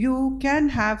 And you can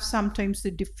have sometimes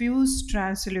the diffuse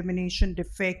transillumination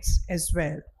defects as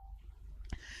well.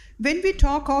 When we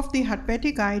talk of the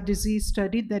herpetic eye disease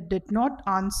study that did not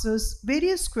answer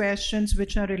various questions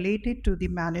which are related to the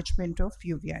management of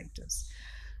uveitis.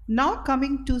 Now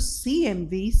coming to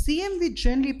CMV, CMV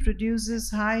generally produces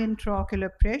high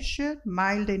intraocular pressure,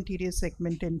 mild anterior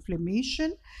segment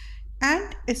inflammation,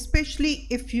 and especially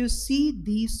if you see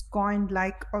these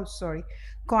coin-like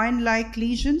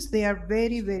lesions, they are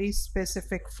very, very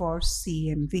specific for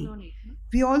CMV. No need, no?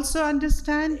 We also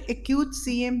understand acute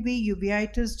CMV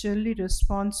uveitis generally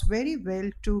responds very well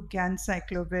to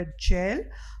ganciclovir gel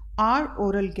or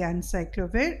oral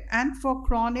ganciclovir, and for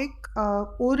chronic,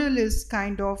 oral is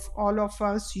kind of all of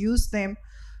us use them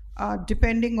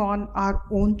depending on our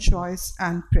own choice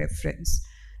and preference.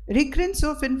 Recurrence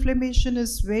of inflammation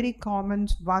is very common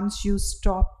once you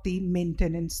stop the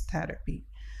maintenance therapy.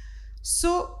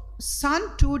 So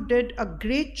Sun 2 did a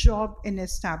great job in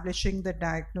establishing the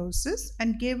diagnosis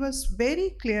and gave us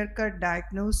very clear-cut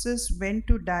diagnosis when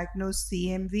to diagnose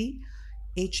CMV,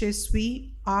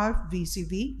 HSV, or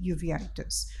VZV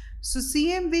uveitis. So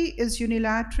CMV is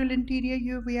unilateral anterior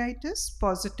uveitis,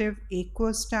 positive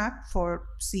aqueous tap for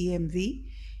CMV.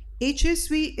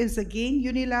 HSV is again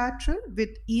unilateral with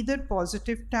either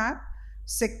positive tap,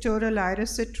 sectoral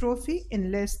iris atrophy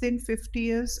in less than 50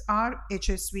 years, or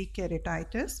HSV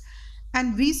keratitis.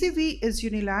 And VZV is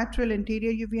unilateral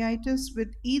anterior uveitis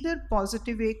with either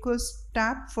positive aqueous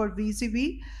tap for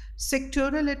VZV,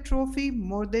 sectoral atrophy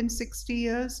more than 60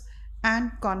 years,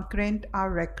 and concurrent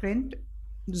or recurrent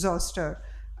zoster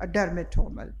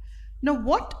dermatomal. Now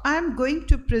what I'm going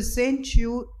to present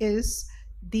you is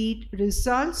the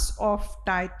results of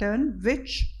Titan,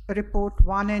 which report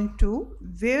 1 and 2,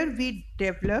 where we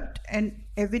developed an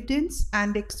evidence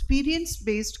and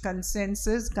experience-based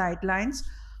consensus guidelines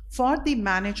for the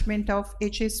management of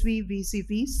HSV,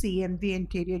 VZV, CMV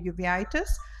anterior uveitis.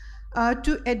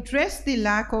 to address the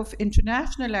lack of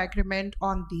international agreement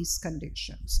on these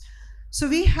conditions. So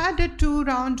we had a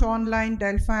 2-round online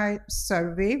Delphi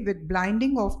survey with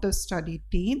blinding of the study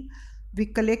team. We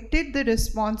collected the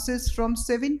responses from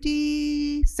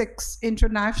 76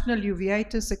 international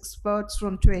uveitis experts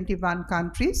from 21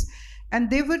 countries, and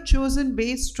they were chosen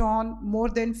based on more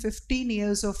than 15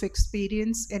 years of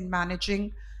experience in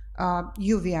managing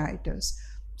uveitis.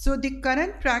 So the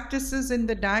current practices in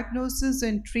the diagnosis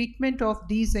and treatment of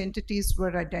these entities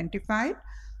were identified.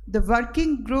 The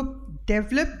working group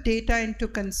developed data into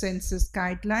consensus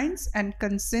guidelines, and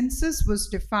consensus was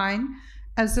defined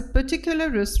as a particular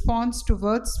response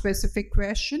towards specific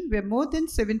question where more than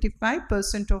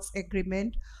 75% of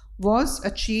agreement was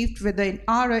achieved within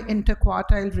our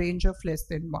interquartile range of less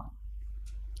than 1.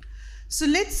 So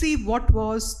let's see what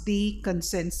was the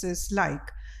consensus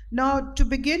like. Now, to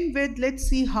begin with, let's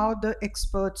see how the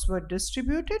experts were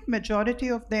distributed. Majority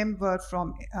of them were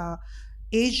from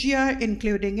Asia,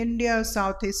 including India,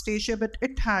 Southeast Asia, but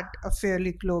it had a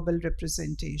fairly global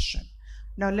representation.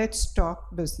 Now, let's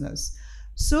talk business.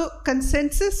 So,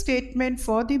 consensus statement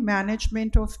for the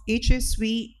management of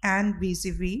HSV and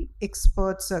VZV,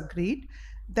 experts agreed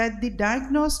that the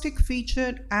diagnostic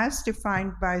feature as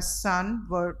defined by Sun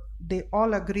they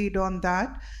all agreed on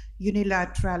that: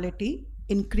 unilaterality,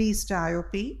 increased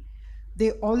IOP.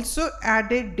 They also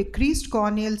added decreased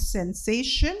corneal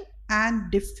sensation and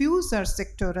diffuse or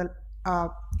sectoral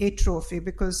atrophy,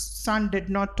 because Sun did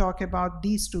not talk about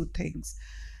these two things.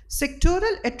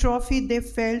 Sectoral atrophy, they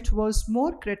felt, was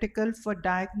more critical for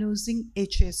diagnosing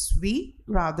HSV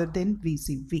rather than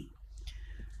VZV.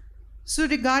 So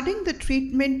regarding the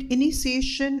treatment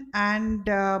initiation and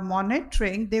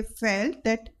monitoring, they felt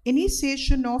that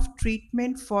initiation of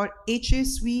treatment for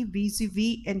HSV,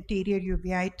 VZV, anterior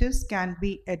uveitis can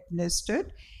be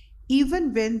administered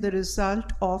even when the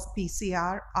result of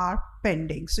PCR are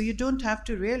pending. So you don't have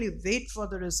to really wait for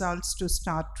the results to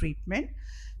start treatment.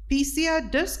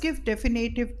 PCR does give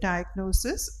definitive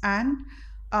diagnosis, and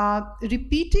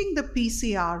repeating the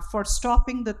PCR for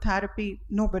stopping the therapy,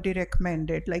 nobody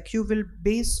recommended. Like, you will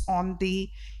base on the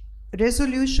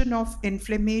resolution of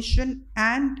inflammation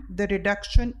and the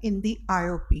reduction in the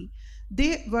IOP.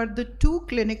 They were the two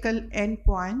clinical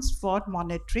endpoints for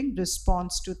monitoring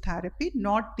response to therapy,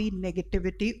 not the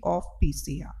negativity of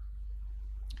PCR.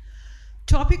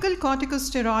 Topical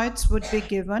corticosteroids would be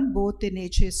given both in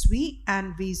HSV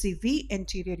and VZV,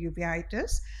 anterior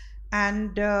uveitis,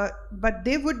 and but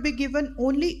they would be given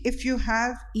only if you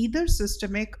have either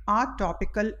systemic or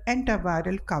topical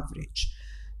antiviral coverage.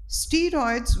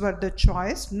 Steroids were the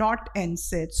choice, not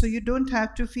NSAID. So you don't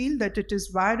have to feel that it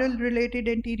is viral related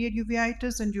anterior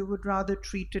uveitis and you would rather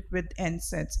treat it with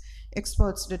NSAIDs.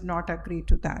 Experts did not agree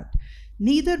to that.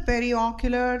 Neither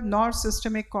periocular nor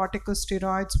systemic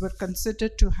corticosteroids were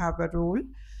considered to have a role.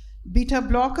 Beta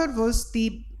blocker was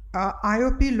the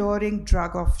IOP lowering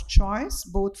drug of choice,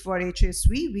 both for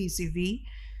HSV, VZV,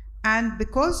 and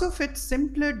because of its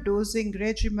simpler dosing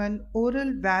regimen,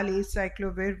 oral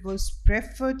valacyclovir was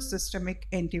preferred systemic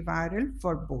antiviral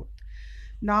for both.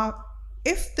 Now,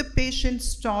 if the patient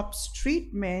stops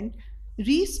treatment,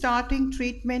 restarting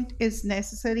treatment is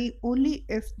necessary only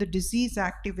if the disease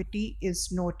activity is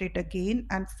noted again,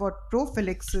 and for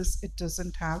prophylaxis, it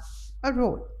doesn't have a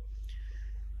role.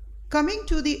 Coming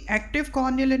to the active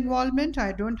corneal involvement,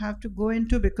 I don't have to go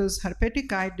into because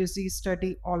herpetic eye disease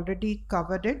study already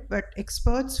covered it, but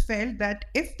experts felt that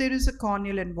if there is a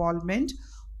corneal involvement,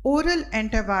 oral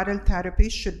antiviral therapy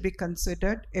should be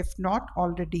considered if not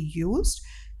already used,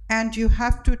 and you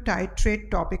have to titrate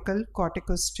topical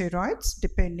corticosteroids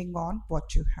depending on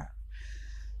what you have.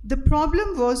 The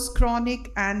problem was chronic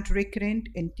and recurrent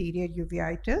anterior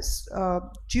uveitis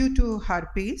due to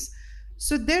herpes.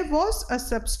 So there was a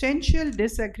substantial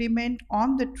disagreement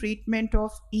on the treatment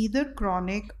of either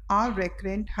chronic or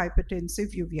recurrent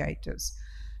hypertensive uveitis.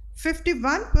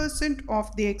 51%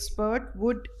 of the expert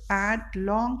would add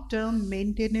long-term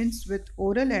maintenance with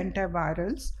oral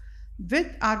antivirals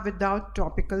with or without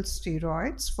topical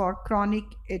steroids for chronic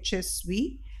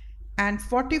HSV, and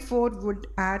 44 would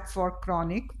add for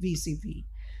chronic VZV.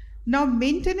 Now,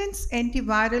 maintenance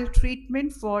antiviral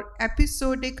treatment for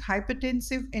episodic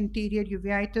hypertensive anterior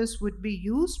uveitis would be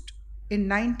used in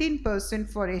 19%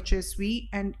 for HSV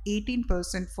and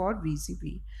 18% for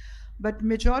VZV. But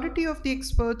majority of the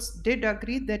experts did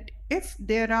agree that if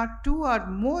there are 2 or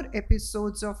more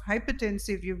episodes of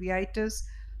hypertensive uveitis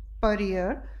per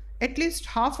year, at least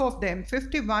half of them,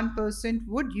 51%,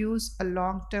 would use a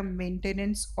long-term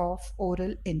maintenance of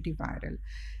oral antiviral.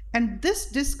 And this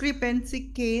discrepancy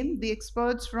came, the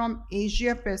experts from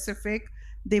Asia Pacific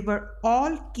They were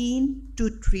all keen to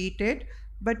treat it,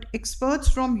 but experts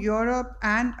from Europe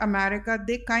and America,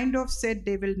 they kind of said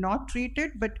they will not treat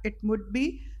it, but it would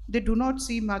be, they do not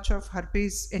see much of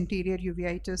herpes anterior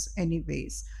uveitis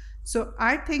anyways. So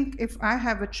I think if I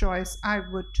have a choice, I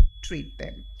would treat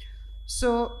them.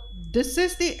 So this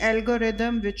is the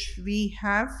algorithm which we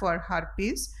have for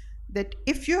herpes, that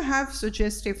if you have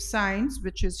suggestive signs,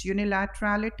 which is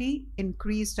unilaterality,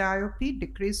 increased IOP,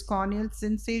 decreased corneal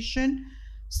sensation,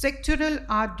 sectoral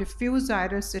or diffuse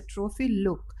iris atrophy,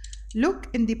 look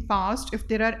in the past if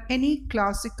there are any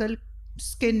classical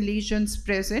skin lesions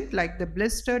present, like the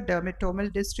blister,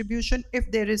 dermatomal distribution.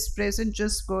 If there is present,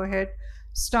 just go ahead,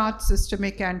 start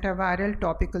systemic antiviral,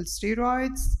 topical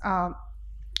steroids.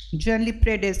 Generally,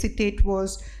 predecetate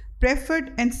was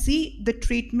preferred, and see the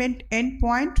treatment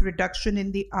endpoint, reduction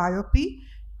in the IOP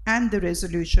and the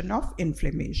resolution of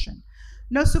inflammation.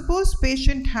 Now, suppose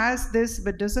patient has this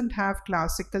but doesn't have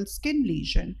classical skin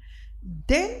lesion,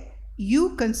 then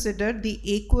you consider the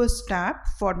aqueous tap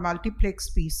for multiplex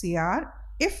PCR.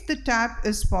 If the tap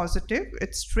is positive,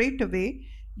 it's straight away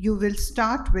you will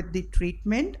start with the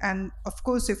treatment, and of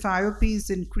course if IOP is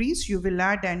increased, you will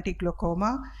add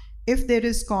anti-glaucoma. If there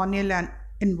is corneal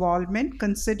involvement,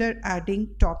 consider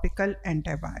adding topical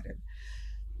antiviral.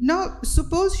 Now,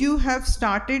 suppose you have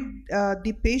started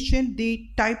the patient the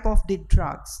type of the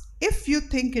drugs. If you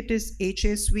think it is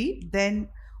HSV, then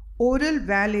oral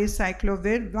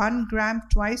valacyclovir 1 gram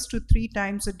twice to 3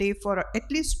 times a day for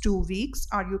at least 2 weeks,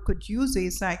 or you could use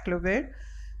acyclovir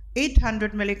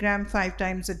 800 milligram 5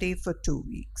 times a day for 2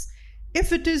 weeks.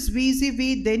 If it is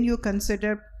VZV, then you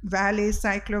consider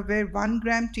valacyclovir 1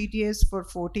 gram TDS for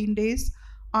 14 days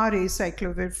or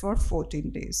acyclovir for 14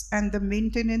 days. And the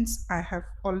maintenance I have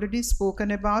already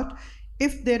spoken about.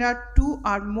 If there are 2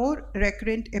 or more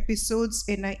recurrent episodes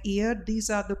in a year, these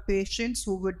are the patients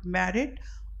who would merit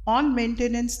on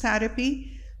maintenance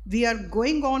therapy. We are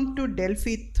going on to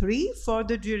Delphi 3 for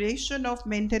the duration of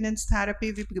maintenance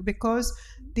therapy because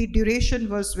the duration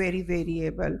was very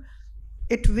variable.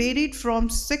 It varied from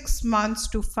 6 months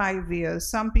to 5 years.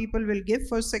 Some people will give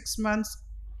for 6 months,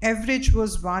 average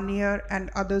was 1 year, and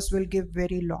others will give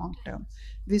very long term.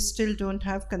 We still don't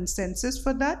have consensus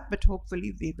for that, but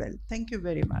hopefully we will. Thank you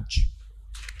very much.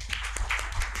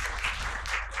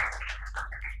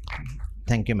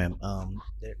 Thank you, ma'am.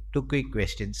 There are 2 quick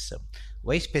questions.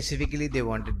 Why specifically they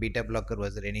wanted beta blocker?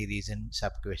 Was there any reason,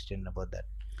 sub question about that?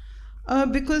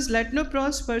 Because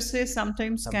latanoprost per se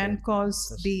sometimes can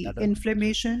cause the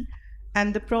inflammation,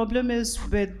 and the problem is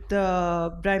with the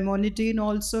brimonidine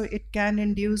also, it can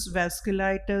induce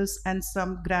vasculitis and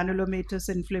some granulomatous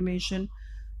inflammation.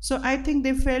 So I think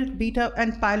they felt beta,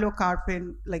 and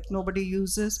pilocarpine, like nobody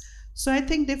uses. So I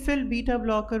think they felt beta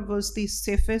blocker was the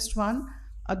safest one.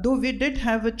 Though we did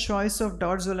have a choice of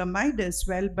dorzolamide as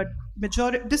well, but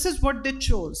majority, this is what they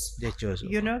chose. They chose.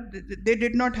 You know, they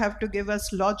did not have to give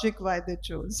us logic why they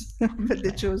chose, but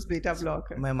they chose beta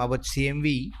blocker. Ma'am, about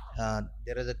CMV,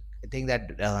 there is a thing that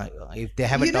if they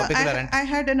have a topical I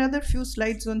had another few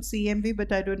slides on CMV,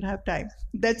 but I don't have time.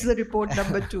 That's the report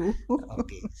number 2.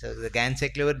 Okay, so the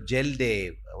ganciclovir gel,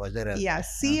 was there a... Yeah,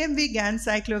 CMV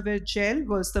ganciclovir gel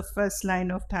was the first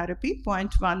line of therapy,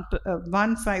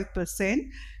 0.15%,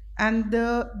 and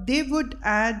they would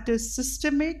add the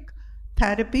systemic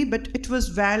therapy, but it was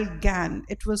Val-Gan,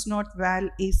 it was not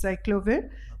Val-acyclovir.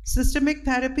 Systemic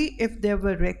therapy if there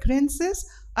were recurrences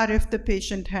or if the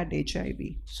patient had HIV.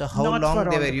 So how long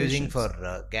they were using for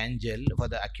GAN gel for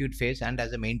the acute phase and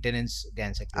as a maintenance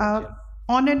ganciclovir gel?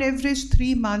 On an average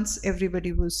 3 months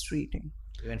everybody was treating.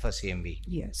 Even for CMV?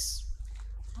 Yes.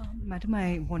 Madam,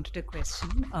 I wanted a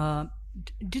question.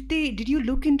 Did you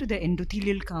look into the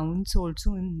endothelial counts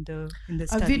also in the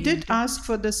study? We did ask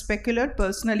for the specular.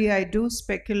 Personally, I do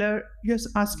specular. You're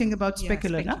asking about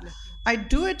specular, no? I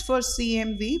do it for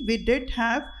CMV. We did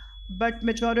have, but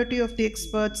majority of the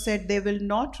experts said they will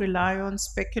not rely on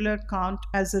specular count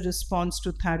as a response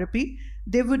to therapy.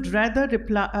 They would rather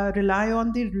rely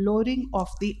on the lowering of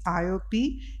the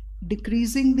IOP,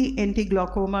 decreasing the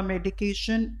anti-glaucoma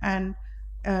medication, and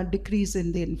decrease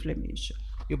in the inflammation.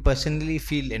 You personally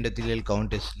feel endothelial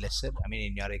count is lesser? I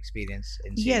mean, in your experience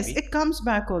in CMV? Yes, it comes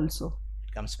back also.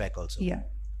 It comes back also? Yeah.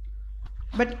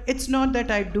 But it's not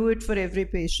that I do it for every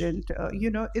patient.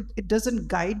 It doesn't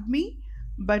guide me.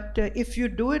 But if you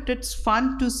do it, it's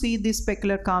fun to see the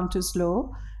specular count is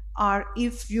low. Or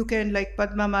if you can, like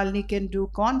Padma Malini can do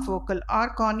confocal,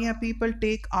 our cornea people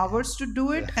take hours to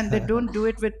do it and they don't do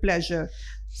it with pleasure.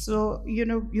 So,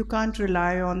 you can't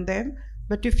rely on them.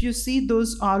 But if you see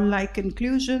those all-like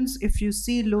inclusions, if you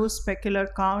see low specular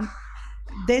count,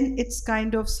 then it's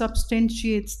kind of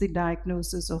substantiates the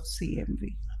diagnosis of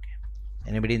CMV.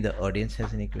 Anybody in the audience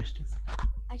has any questions?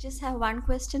 I just have one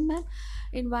question, ma'am.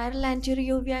 In viral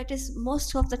anterior uveitis,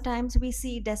 most of the times we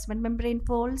see descendant membrane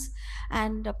folds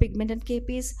and pigmented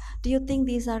KPs. Do you think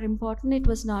these are important? It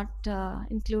was not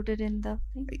included in the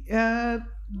thing.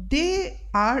 They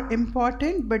are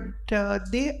important, but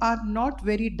they are not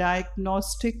very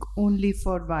diagnostic only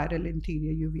for viral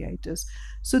anterior uveitis.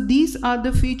 So these are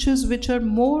the features which are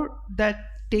more that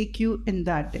take you in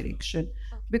that direction,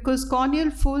 because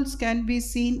corneal folds can be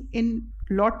seen in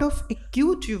lot of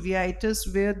acute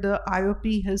uveitis where the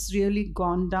IOP has really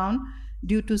gone down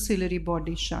due to ciliary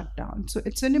body shutdown. So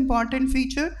it's an important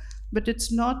feature, but it's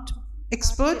not.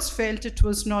 Experts felt it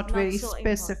was not very so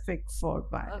specific for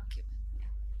viral. Okay.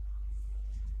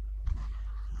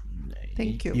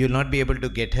 Thank you. You'll not be able to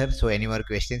get her. So any more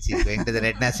questions? He's going to the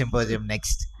Retina Symposium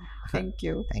next. Thank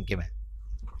you. Thank you, ma'am.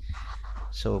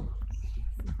 So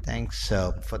thanks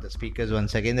for the speakers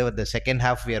once again. The second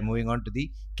half, we are moving on to the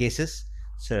cases.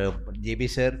 So JB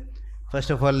sir,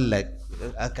 first of all,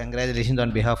 congratulations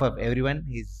on behalf of everyone.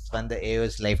 He's won the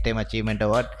AIO's Lifetime Achievement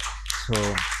Award.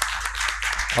 So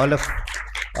all of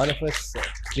us,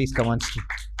 please come on stage.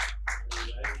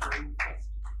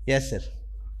 Yes, sir.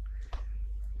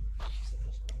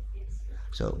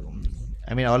 So,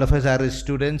 I mean, all of us are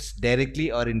students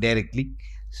directly or indirectly.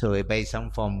 So, by some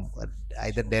form,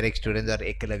 either direct students or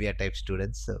Ekalavya type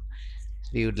students. So,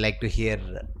 we would like to hear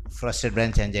frosted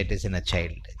branch angiitis in a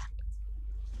child.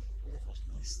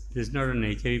 This is not an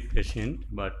HIV patient,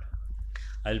 but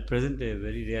I'll present a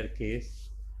very rare case.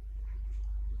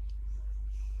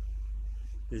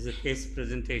 This is a case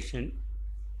presentation.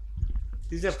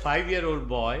 This is a 5-year-old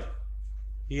boy.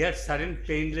 He had sudden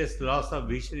painless loss of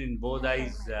vision in both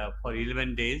eyes for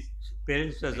 11 days.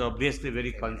 Parents was obviously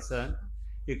very concerned.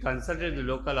 He consulted the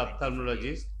local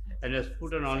ophthalmologist and was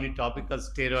put on only topical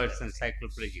steroids and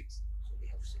cycloplegics.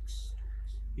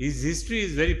 His history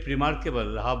is very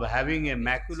remarkable, having a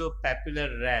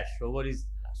maculopapular rash over his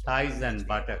thighs and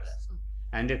buttocks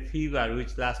and a fever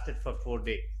which lasted for 4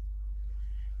 days.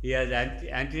 He has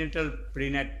antenatal,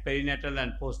 perinatal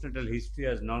and postnatal history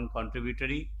as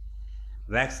non-contributory.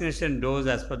 Vaccination dose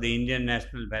as per the Indian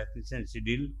National Vaccination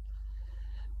Schedule.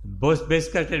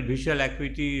 Best corrected visual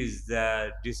acuity is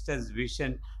the distance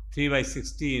vision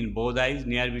 3/60 in both eyes,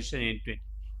 near vision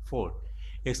 8/24.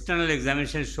 External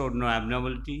examination showed no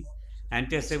abnormality.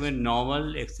 Anti-segment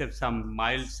normal except some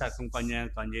mild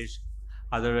circumconjugal congestion,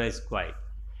 otherwise quiet.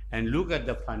 And look at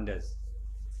the fundus.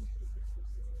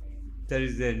 There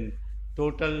is a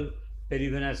total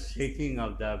perivenous shaking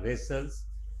of the vessels,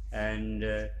 and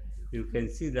you can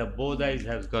see that both eyes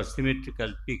have got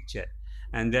symmetrical picture,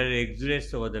 and there are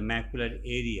exudates over the macular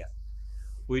area.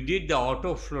 We did the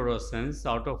autofluorescence.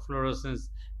 Autofluorescence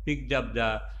picked up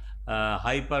the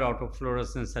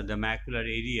hyper-autofluorescence at the macular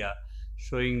area,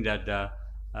 showing that the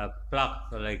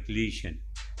plaque-like lesion.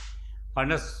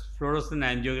 Fundus fluorescent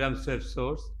angiogram swept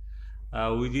source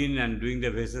within and doing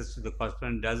the vessels to the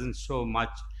correspondent doesn't show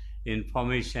much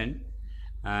information,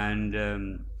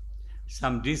 and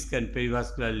some disc and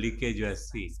perivascular leakage was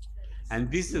seen.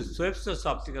 And this is Swept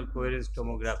optical coherence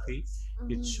tomography.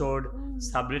 It showed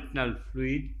subretinal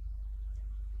fluid.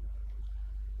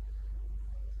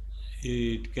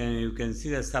 You can see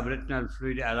the subretinal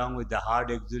fluid along with the hard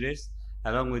exudates,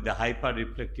 along with the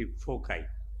hyperreflective foci.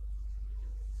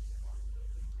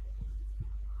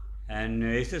 And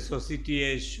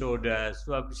SSOCTA showed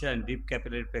superficial and deep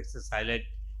capillary plexus highlight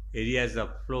areas of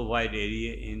flow wide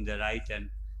area in the right and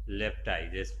left eye,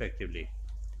 respectively.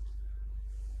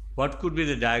 What could be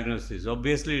the diagnosis?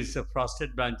 Obviously, it's a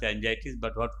frosted branch angiitis,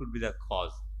 but what could be the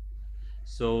cause?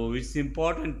 So, it's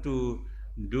important to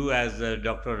do as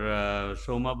Dr.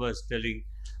 Shoma was telling,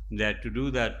 that to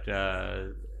do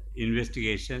that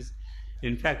investigations.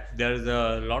 In fact, there is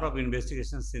a lot of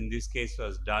investigations in this case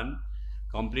was done.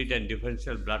 Complete and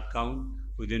differential blood count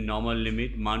within normal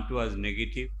limit. Mantua was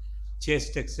negative.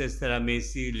 Chest X-ray, serum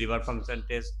AC, liver function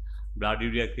test, blood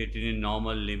urea creatinine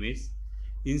normal limits.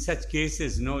 In such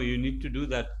cases, you need to do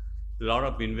that lot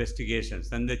of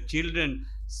investigations. And the children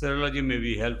serology may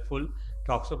be helpful.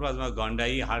 Toxoplasma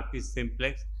gondii, herpes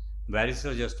simplex,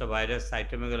 varicose zoster virus,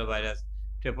 cytomegalovirus,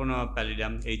 treponema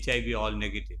pallidum, HIV all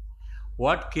negative.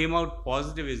 What came out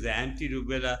positive is the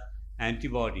anti-rubella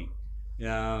antibody.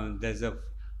 There's a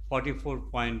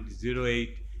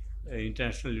 44.08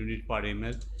 international unit per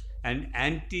ml, and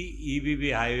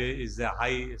anti-EBV high is a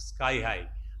sky high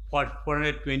for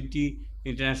 420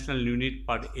 international unit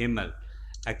per ml.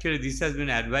 Actually, this has been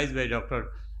advised by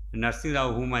Dr. Narsingh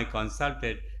Rao, whom I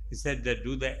consulted. He said that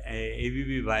do the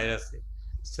ABV virus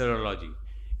serology.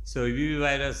 So EBV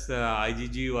virus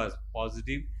IgG was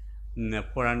positive.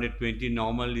 420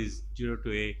 normal is 0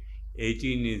 to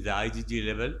 18 is the IgG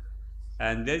level,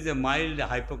 and there is a mild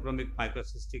hypochromic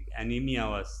microcystic anemia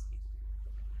was.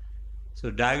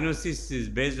 So diagnosis is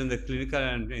based on the clinical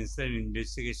and incident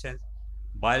investigations,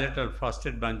 bilateral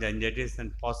frosted branch meningitis,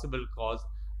 and possible cause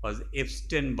was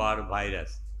Epstein-Barr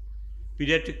virus.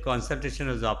 Pediatric consultation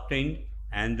was obtained,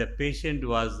 and the patient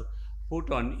was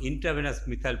put on intravenous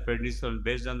methylprednisolone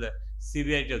based on the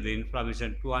severity of the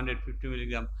inflammation, 250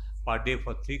 mg per day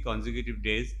for 3 consecutive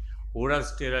days, oral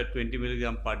steroid 20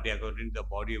 mg per day according to the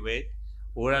body weight,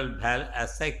 oral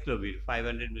acyclovir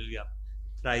 500 mg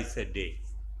thrice a day.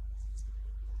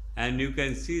 And you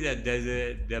can see that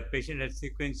the patient had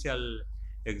sequential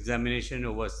examination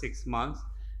over 6 months,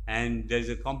 and there's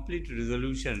a complete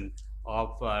resolution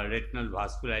of retinal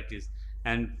vasculitis,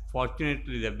 and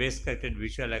fortunately the base corrected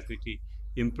visual acuity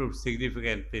improved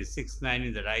significantly, 6.9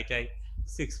 in the right eye,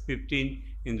 6.15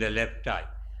 in the left eye.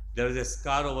 There is a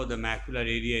scar over the macular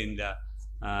area in the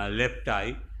left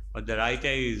eye, but the right eye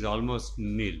is almost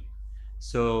nil.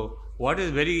 So what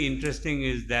is very interesting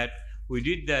is that we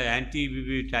did the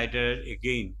anti-EBV titer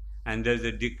again, and there's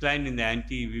a decline in the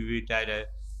anti-EBV titer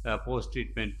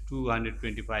post-treatment,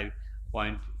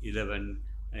 225.11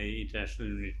 international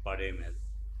unit per ml.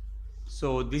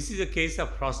 So this is a case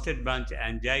of frosted branch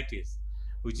meningitis,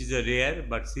 which is a rare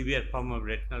but severe form of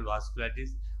retinal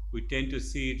vasculitis. We tend to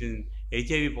see it in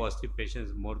HIV positive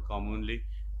patients more commonly,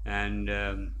 and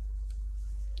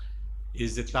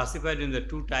is classified in the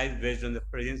two types based on the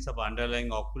presence of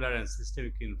underlying ocular and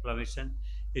systemic inflammation.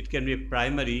 It can be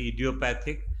primary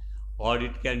idiopathic, or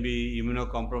it can be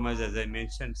immunocompromised, as I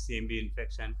mentioned, CMV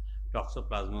infection,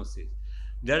 toxoplasmosis.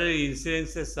 There are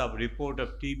incidences of report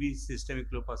of TB, systemic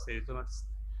lupus erythematosus,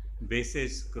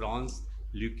 Behçet's, Crohn's,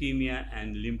 leukemia,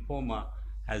 and lymphoma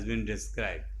has been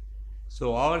described.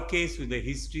 So our case with the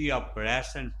history of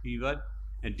rash and fever,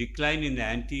 a decline in the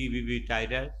anti-EBV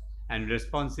titer, and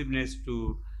responsiveness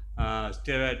to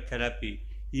steroid therapy,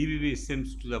 EBV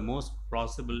seems to the most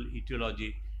plausible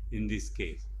etiology in this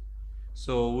case.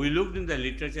 So we looked in the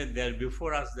literature there.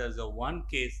 Before us, there's a one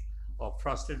case of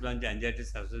frosted branch meningitis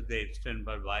associated with the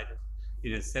Epstein-Barr virus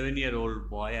in a 7-year-old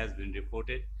boy has been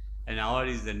reported, and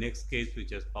ours is the next case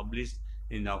which was published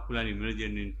in the Ocular Immunology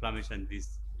and Inflammation,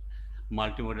 this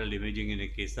multimodal imaging in a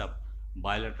case of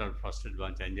bilateral frosted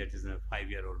branch meningitis in a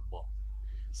 5-year-old boy,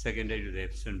 secondary to the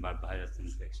Epstein-Barr virus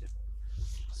infection.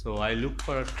 So I look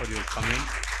forward for your comment.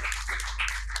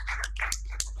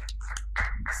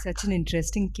 Such an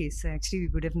interesting case. Actually, we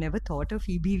would have never thought of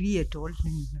EBV at all.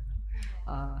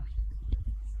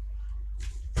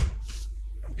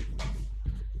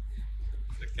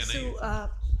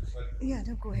 Yeah,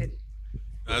 no, go ahead.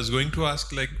 I was going to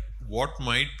ask, like, what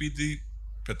might be the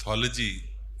pathology,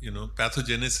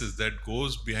 pathogenesis that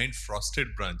goes behind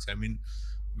frosted branch? I mean,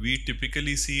 we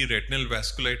typically see retinal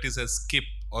vasculitis as skip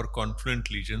or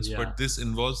confluent lesions, but this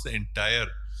involves the entire,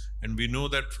 and we know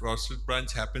that frosted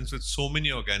branch happens with so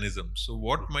many organisms. So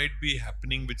what might be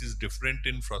happening which is different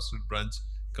in frosted branch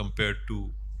compared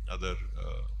to other?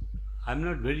 I'm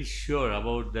not very sure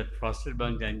about that frosted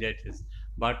branch meningitis,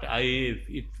 but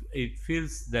it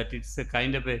feels that it's a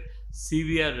kind of a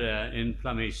severe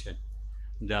inflammation.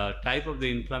 The type of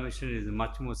the inflammation is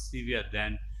much more severe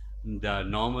than the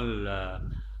normal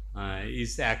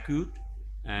is acute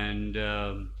and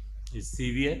is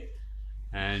severe,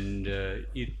 and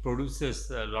it produces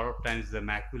a lot of times the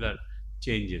macular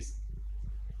changes.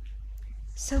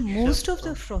 So most of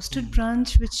the frosted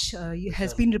branch which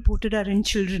has been reported are in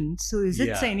children. So is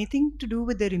it anything to do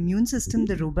with their immune system,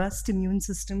 the robust immune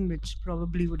system, which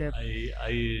probably would have? I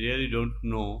really don't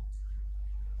know.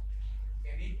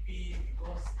 Can it be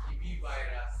because EB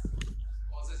virus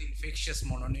causes infectious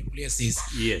mononucleosis?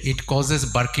 Yes. It causes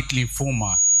Burkitt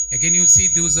lymphoma. Again, you see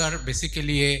those are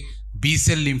basically a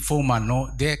B-cell lymphoma. No,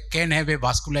 they can have a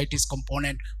vasculitis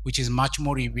component which is much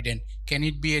more evident. Can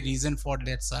it be a reason for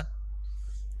that, sir?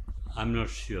 I'm not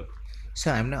sure.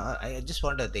 So I just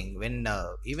wonder a thing. When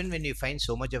even when you find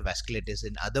so much of vasculitis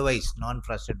in otherwise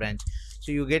non-frosted branch,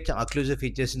 so you get some occlusive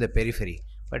features in the periphery,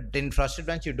 but in frosted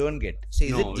branch you don't get. So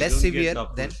is it less severe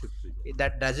than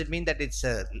that? Does it mean that it's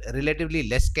a relatively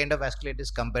less kind of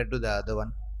vasculitis compared to the other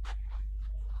one?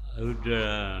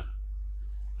 I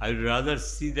would rather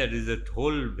see that is that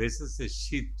whole vessels is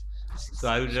sheath. So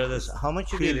I would rather. So how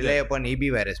much should we rely upon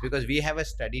EB virus? Because we have a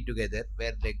study together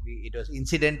where it was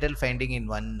incidental finding in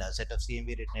one set of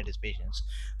CMV retinitis patients,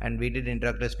 and we did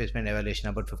intraocular specimen evaluation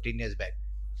about 15 years back.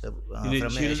 So in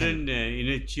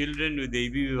a children with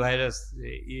the EBV virus,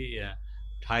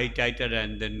 high titer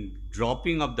and then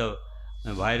dropping of the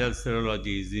viral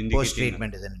serology is indicating. Post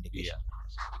treatment is an indication.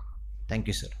 Yeah. Thank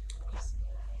you, sir.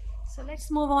 So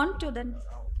let's move on to the.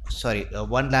 Sorry,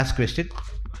 one last question.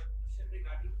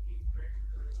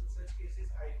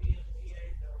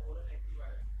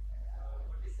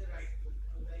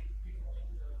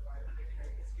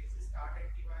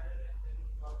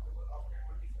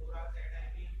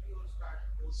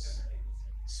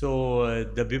 So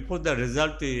the before the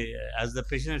result, as the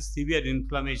patient has severe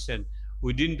inflammation,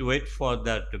 we didn't wait for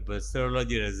that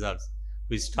serology results.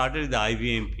 We started the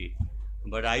IVMP,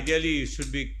 but ideally you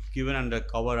should be given under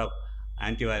cover of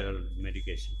antiviral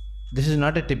medication. This is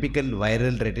not a typical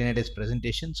viral retinitis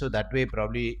presentation, so that way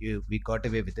probably we got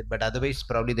away with it. But otherwise,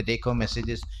 probably the take-home message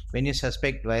is when you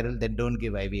suspect viral, then don't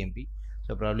give IVMP.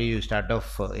 So probably you start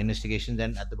off investigations,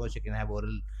 and at the most you can have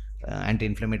oral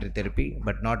anti-inflammatory therapy,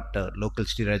 but not local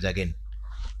steroids again.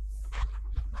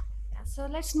 So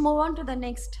let's move on to the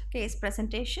next case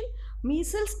presentation.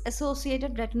 Measles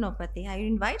associated retinopathy. I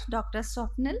invite Dr.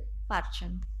 Swapnil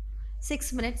Parchan.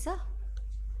 6 minutes, sir.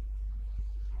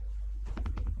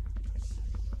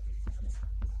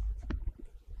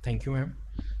 Thank you, ma'am.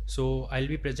 So I'll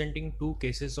be presenting two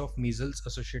cases of measles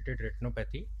associated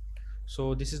retinopathy.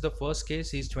 So this is the first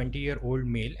case. He's 20-year-old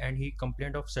male and he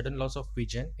complained of sudden loss of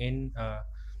vision in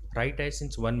right eye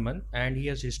since 1 month, and he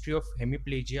has history of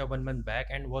hemiplegia 1 month back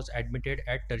and was admitted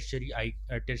at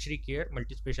tertiary care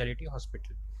multi-speciality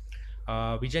hospital.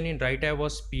 Vision in right eye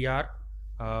was PR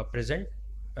present,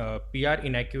 PR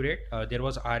inaccurate. There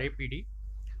was RAPD,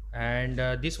 and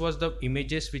this was the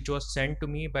images which was sent to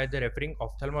me by the referring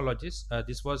ophthalmologist.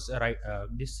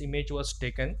 This image was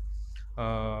taken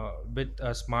with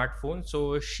a smartphone.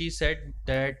 So she said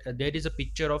that there is a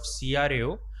picture of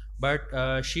CRAO, but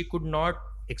she could not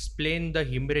explain the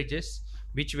hemorrhages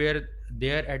which were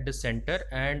there at the center,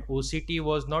 and OCT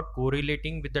was not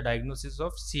correlating with the diagnosis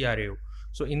of CRAO.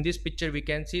 So in this picture we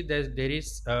can see that there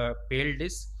is pale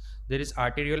disc, there is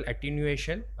arterial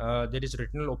attenuation, there is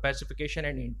retinal opacification,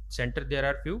 and in center there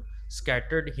are few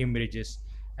scattered hemorrhages.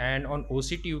 And on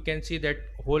OCT you can see that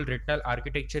whole retinal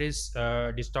architecture is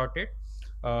distorted.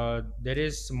 There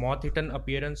is moth-eaten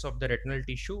appearance of the retinal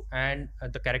tissue, and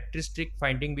the characteristic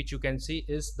finding which you can see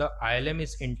is the ILM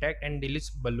is intact and there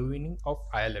is ballooning of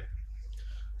ILM.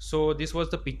 So this was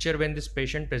the picture when this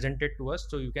patient presented to us.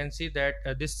 So you can see that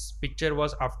this picture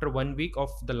was after 1 week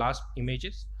of the last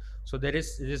images. So there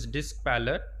is this disc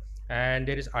pallor and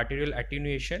there is arterial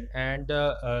attenuation, and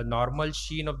the normal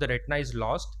sheen of the retina is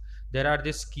lost. There are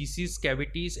these schisis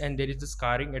cavities and there is the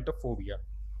scarring at the fovea.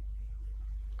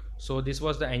 So this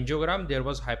was the angiogram. There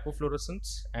was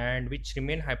hypofluorescence, and which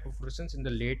remained hypofluorescence in the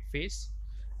late phase.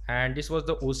 And this was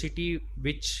the OCT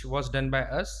which was done by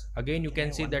us. Again, you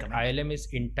can see that ILM is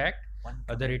intact.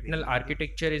 The retinal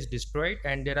architecture is destroyed,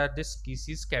 and there are these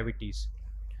schisis cavities.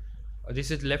 This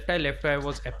is left eye. Left eye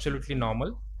was absolutely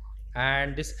normal.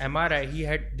 And this MRI, he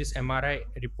had this MRI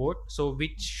report, so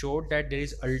which showed that there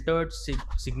is altered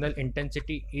signal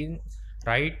intensity in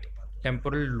right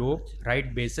temporal lobe,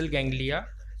 right basal ganglia,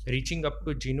 reaching up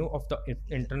to genu of the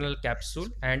internal capsule,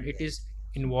 and it is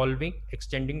involving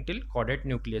extending till caudate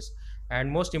nucleus. And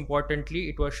most importantly,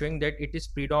 it was showing that it is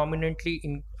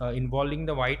predominantly involving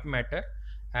the white matter,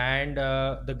 and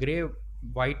the gray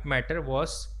white matter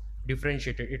was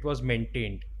differentiated, it was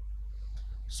maintained.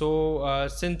 So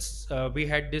since we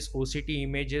had this OCT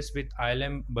images with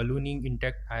ILM ballooning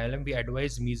intact ILM, we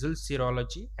advised measles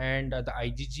serology, and the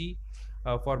IgG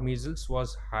for measles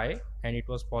was high and it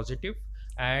was positive.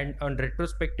 And on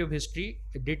retrospective history,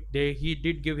 he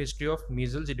did give history of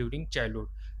measles during childhood,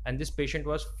 and this patient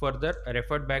was further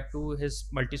referred back to his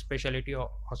multi-speciality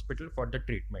hospital for the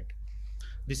treatment.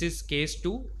 This is case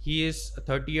 2. He is a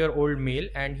 30-year-old male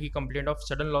and he complained of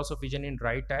sudden loss of vision in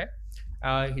right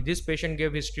eye. This patient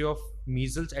gave history of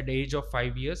measles at the age of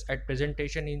 5 years. At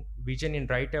presentation, in vision in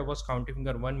right eye was counting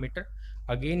finger 1 meter.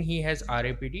 Again, he has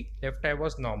RAPD. Left eye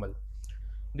was normal.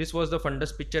 This was the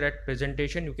fundus picture at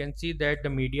presentation. You can see that the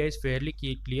media is fairly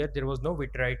clear. There was no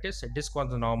vitritis. Disc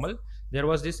was normal. There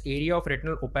was this area of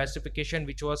retinal opacification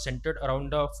which was centered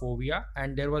around the fovea,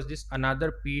 and there was this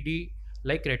another PD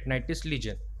like retinitis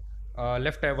lesion.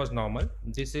 Left eye was normal.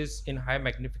 This is in high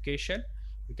magnification.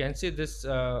 You can see this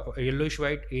yellowish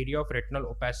white area of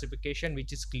retinal opacification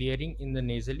which is clearing in the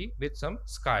nasally with some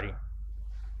scarring.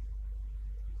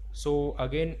 So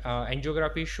again,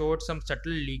 angiography showed some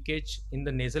subtle leakage in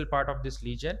the nasal part of this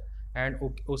lesion, and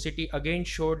OCT again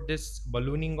showed this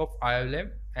ballooning of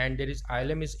ILM, and there is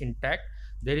ILM is intact.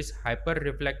 There is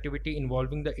hyperreflectivity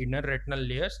involving the inner retinal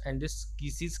layers and this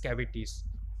schisis cavities.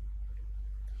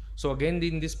 So again,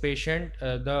 in this patient,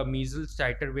 the measles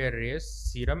titer were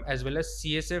raised, serum as well as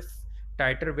CSF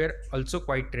titer were also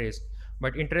quite raised.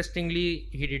 But interestingly,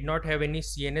 he did not have any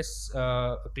CNS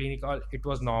clinical. It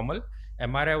was normal.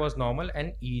 MRI was normal,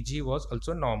 and EEG was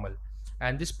also normal.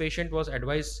 And this patient was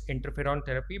advised interferon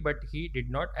therapy, but he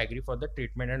did not agree for the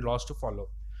treatment and lost to follow.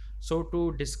 So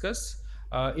to discuss,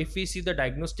 if we see the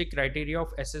diagnostic criteria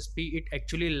of SSP, it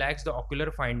actually lacks the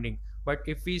ocular finding. But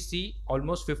if we see,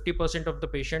 almost 50% of the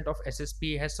patient of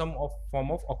SSP has some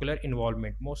form of ocular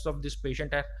involvement. Most of this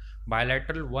patient have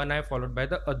bilateral, one eye followed by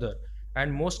the other.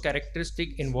 And most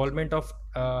characteristic involvement of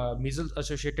measles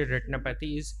associated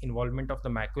retinopathy is involvement of the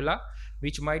macula,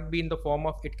 which might be in the form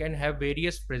of, it can have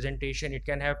various presentation. It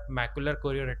can have macular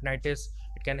chorioretinitis,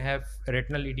 it can have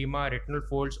retinal edema, retinal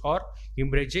folds, or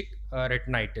hemorrhagic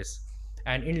retinitis.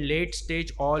 And in late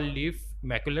stage, all leaf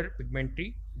macular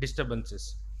pigmentary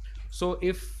disturbances. So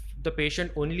if the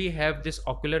patient only have this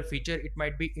ocular feature, it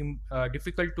might be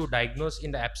difficult to diagnose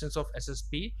in the absence of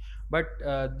SSP. But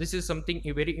this is something,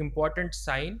 a very important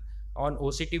sign on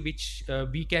OCT, which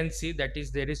we can see, that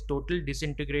is, there is total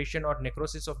disintegration or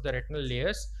necrosis of the retinal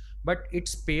layers, but it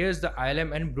spares the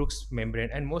ILM and Brooks membrane,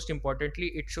 and most importantly,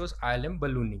 it shows ILM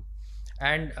ballooning.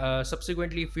 And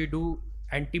subsequently, if we do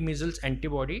anti-measles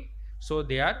antibody, so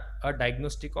they are a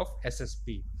diagnostic of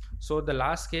SSP. So the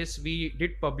last case we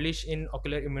did publish in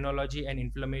Ocular Immunology and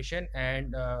Inflammation,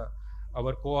 and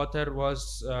our co-author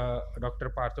was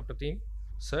Dr. Parthopratim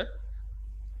sir.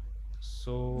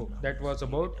 So that was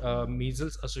about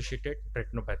measles associated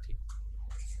retinopathy.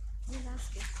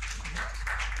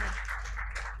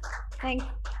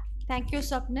 Thank you,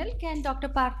 Swapnil. Can Dr.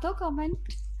 Partho comment?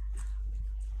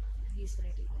 He's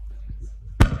ready.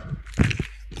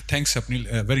 Thanks,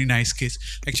 Sapnil. Very nice case.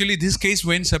 Actually, this case,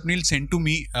 when Sapnil sent to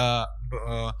me,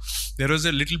 there was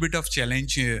a little bit of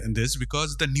challenge in this,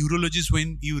 because the neurologist,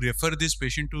 when you refer this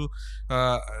patient to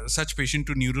such patient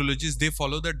to neurologist, they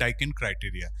follow the Daikin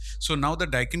criteria. So now the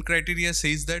Daikin criteria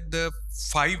says that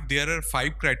there are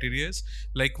 5 criteria.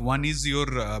 Like, one is your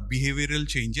behavioral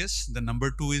changes. The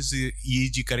number 2 is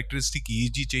EEG, characteristic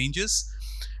EEG changes.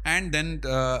 And then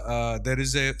there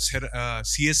is a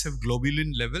CSF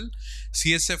globulin level,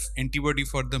 CSF antibody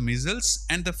for the measles,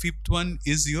 and the 5th one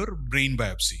is your brain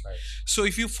biopsy. Right. So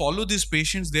if you follow these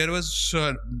patients, there was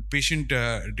patient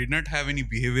did not have any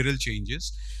behavioral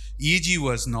changes, EEG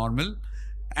was normal,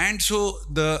 and so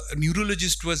the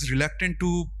neurologist was reluctant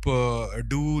to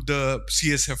do the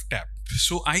CSF tap.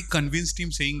 So I convinced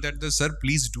him, saying that, sir,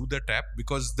 please do the tap,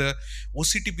 because the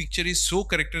OCT picture is so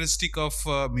characteristic of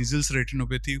measles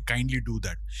retinopathy. Kindly do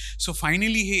that. So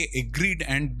finally he agreed,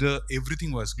 and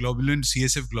everything was globulin,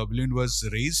 CSF globulin was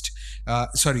raised.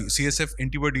 CSF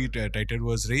antibody titer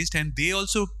was raised, and they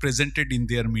also presented in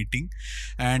their meeting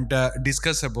and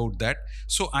discuss about that.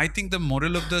 So I think the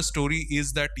moral of the story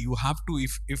is that you have to,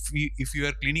 if you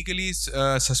are clinically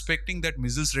suspecting that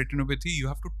measles retinopathy, you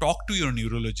have to talk to your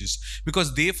neurologist,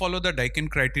 because they follow the Daikin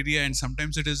criteria, and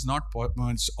sometimes it is not,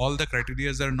 all the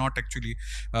criteria are not actually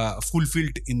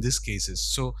fulfilled in these cases.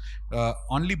 So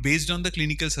only based on the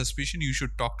clinical suspicion, you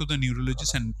should talk to the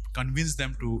neurologist and convince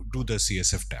them to do the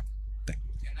CSF tap. Can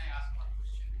I ask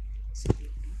one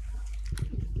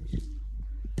question?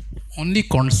 Only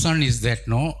concern is that,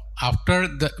 no, after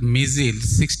the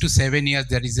measles, 6 to 7 years,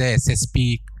 there is a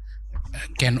SSP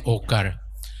can occur.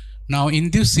 Now, in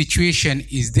this situation,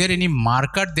 is there any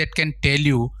marker that can tell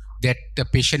you that the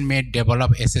patient may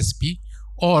develop SSP?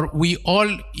 Or we all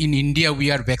in India,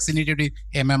 we are vaccinated with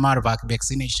MMR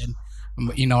vaccination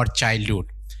in our childhood.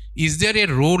 Is there a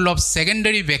role of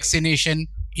secondary vaccination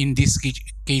in these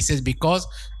cases? Because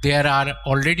there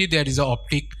is a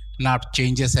optic nerve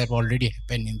changes have already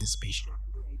happened in this patient.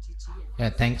 Yeah,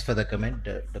 thanks for the comment,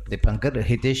 Dr. Dipankar.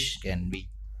 Hitesh, can we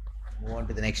move on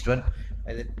to the next one?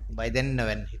 By then,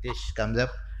 when Hitesh comes up,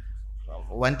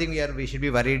 one thing we should be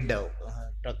worried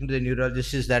talking to the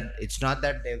neurologist is that it's not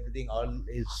that everything all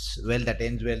is well that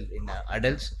ends well in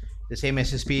adults. The same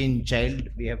SSP in child,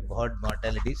 we have heard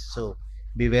mortalities, so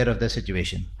beware of the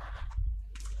situation.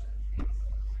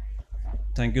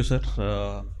 Thank you, sir.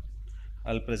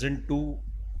 I'll present 2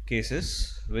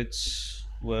 cases which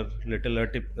were little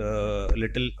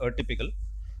atypical.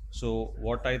 So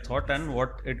what I thought and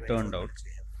what it turned out.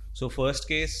 So first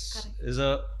case is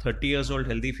a 30 years old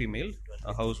healthy female,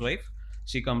 a housewife.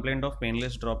 She complained of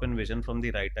painless drop in vision from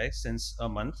the right eye since a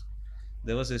month.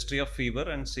 There was history of fever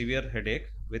and severe headache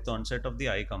with onset of the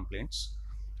eye complaints.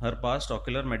 Her past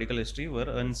ocular medical history were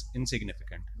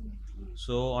insignificant.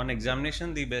 So on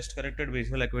examination, the best corrected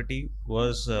visual acuity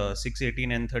was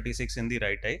 618 and 36 in the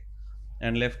right eye,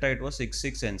 and left eye it was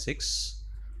 66 and 6.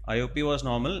 IOP was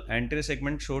normal. Anterior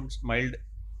segment showed mild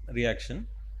reaction,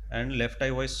 and left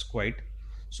eye was quiet.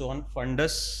 So on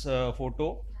fundus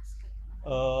photo,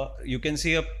 you can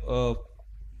see a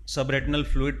subretinal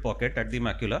fluid pocket at the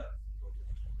macula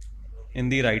in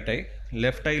the right eye.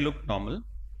 Left eye looked normal.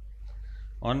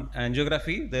 On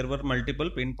angiography, there were multiple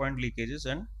pinpoint leakages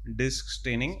and disc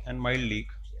staining and mild leak.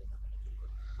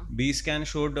 B scan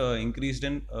showed increased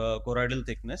in choroidal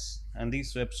thickness, and the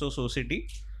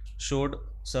Swepsosocity showed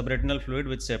subretinal fluid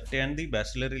with septae and the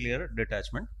bacillary layer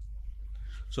detachment.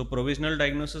 So provisional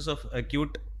diagnosis of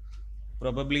acute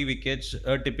probably leakage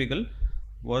atypical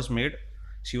was made.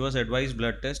 She was advised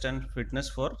blood test and fitness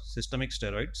for systemic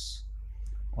steroids.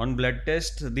 On blood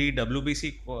test, the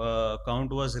WBC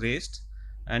count was raised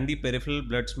and the peripheral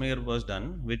blood smear was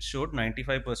done, which showed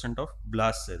 95% of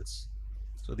blast cells.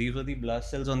 So these were the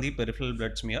blast cells on the peripheral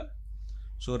blood smear.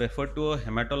 So referred to a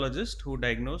hematologist who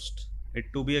diagnosed it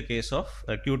to be a case of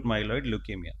acute myeloid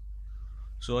leukemia.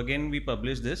 So again, we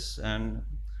published this, and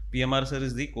PMR sir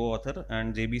is the co-author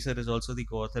and JB sir is also the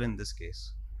co-author in this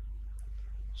case.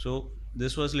 So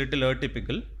this was little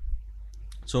atypical.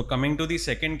 So coming to the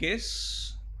second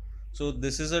case, so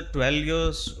this is a 12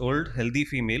 years old healthy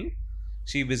female.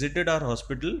 She visited our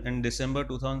hospital in December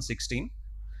 2016.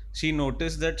 She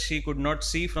noticed that she could not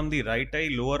see from the right eye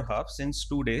lower half since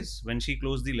 2 days when she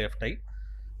closed the left eye,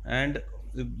 and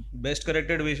the best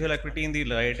corrected visual acuity in the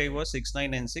right eye was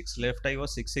 69N6, left eye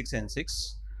was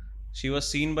 66N6. She was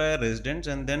seen by our residents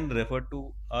and then referred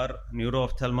to our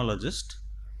neuro-ophthalmologist,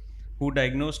 who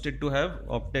diagnosed it to have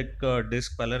optic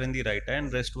disc pallor in the right eye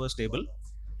and rest was stable.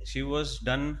 She was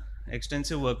done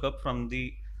extensive workup from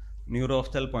the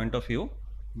neuro-opthal point of view,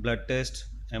 blood test,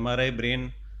 MRI,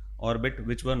 brain, orbit,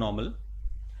 which were normal.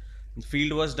 The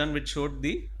field was done, which showed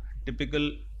the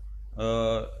typical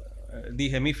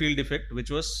the hemifield defect,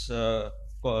 which was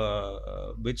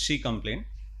which she complained,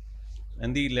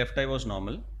 and the left eye was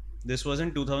normal. This was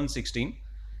in 2016.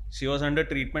 She was under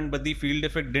treatment, but the field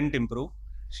defect didn't improve.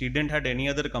 She didn't had any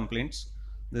other complaints.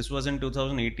 This was in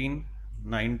 2018,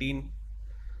 19.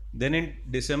 Then in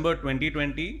December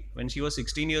 2020, when she was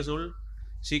 16 years old,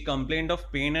 she complained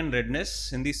of pain and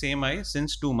redness in the same eye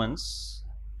since 2 months.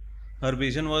 Her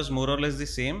vision was more or less the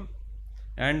same,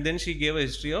 and then she gave a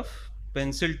history of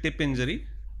pencil tip injury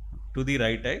to the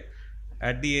right eye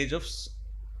at the age of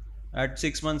at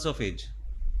 6 months of age.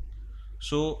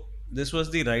 So this was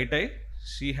the right eye.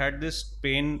 She had this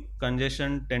pain,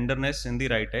 congestion, tenderness in the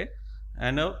right eye,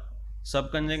 and a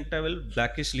subconjunctival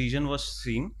blackish lesion was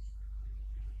seen,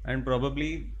 and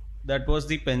probably that was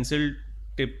the pencil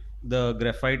tip, the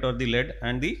graphite or the lead,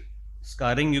 and the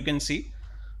scarring you can see,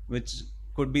 which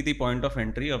could be the point of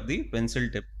entry of the pencil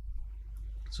tip.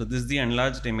 So this is the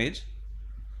enlarged image.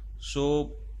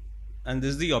 So, and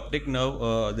this is the optic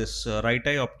nerve, this right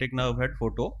eye optic nerve head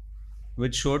photo,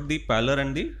 which showed the pallor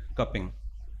and the cupping.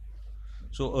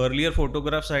 So earlier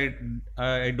photographs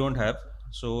I don't have.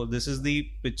 So this is the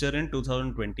picture in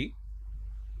 2020.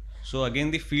 So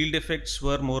again, the field effects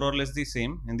were more or less the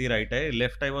same in the right eye.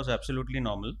 Left eye was absolutely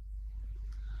normal.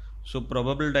 So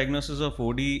probable diagnosis of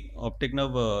OD, optic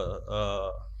nerve,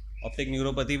 optic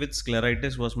neuropathy with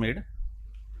scleritis was made.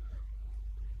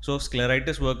 So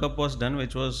scleritis workup was done,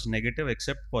 which was negative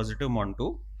except positive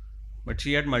MON2, but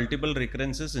she had multiple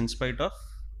recurrences in spite of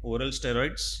oral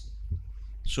steroids.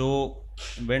 So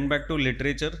went back to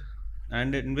literature,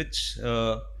 and in which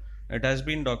it has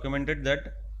been documented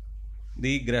that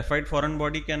the graphite foreign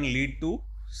body can lead to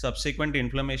subsequent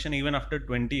inflammation even after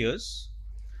 20 years.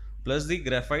 Plus the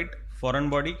graphite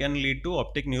foreign body can lead to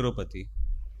optic neuropathy.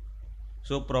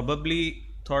 So probably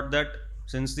thought that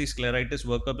since the scleritis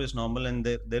workup is normal and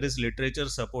there is literature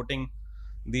supporting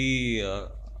the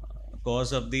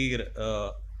cause of the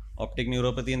optic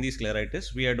neuropathy in the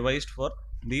scleritis, we advised for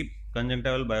the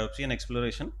conjunctival biopsy and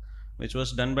exploration, which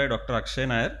was done by Dr. Akshay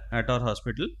Nair at our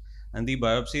hospital, and the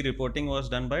biopsy reporting was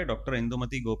done by Dr.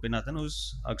 Indumati Gopinathan,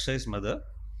 who's Akshay's mother.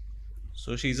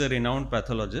 So she's a renowned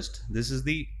pathologist. This is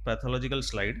the pathological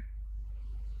slide,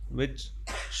 which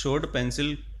showed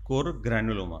pencil core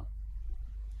granuloma.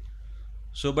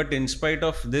 So, but in spite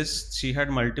of this, she had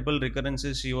multiple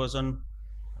recurrences. She was on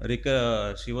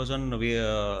recurrent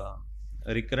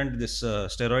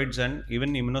steroids and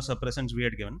even immunosuppressants we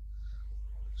had given.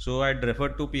 So I had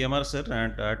referred to PMR sir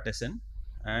at SN,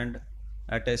 and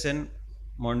at SN,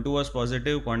 MON2 was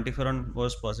positive, quantiferon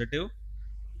was positive,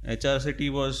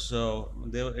 HRCT was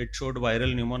it showed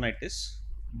viral pneumonitis,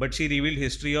 but she revealed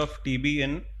history of TB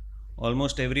in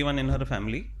almost everyone in her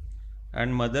family,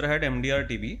 and mother had MDR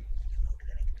TB.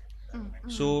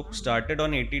 So started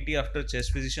on ATT after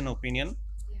chest physician opinion.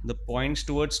 The points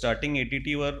towards starting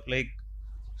ATT were like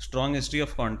strong history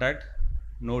of contact,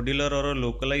 nodular or a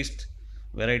localized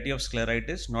variety of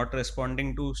scleritis, not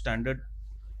responding to standard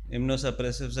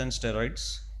immunosuppressives and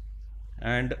steroids,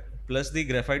 and plus the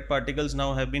graphite particles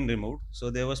now have been removed, so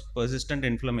there was persistent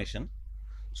inflammation.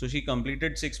 So she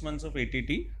completed 6 months of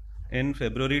ATT in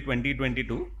February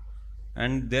 2022,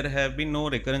 and there have been no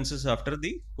recurrences after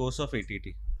the course of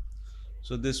ATT.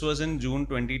 So this was in June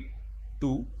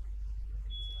 22,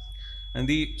 and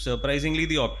surprisingly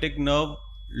the optic nerve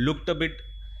looked a bit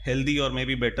healthy or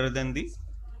maybe better than the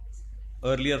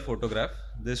earlier photograph.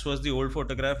 This was the old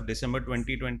photograph, December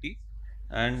 2020,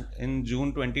 and in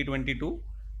June 2022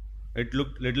 it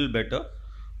looked little better,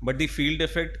 but the field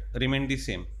effect remained the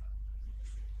same.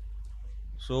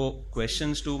 So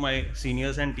questions to my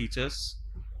seniors and teachers: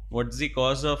 what's the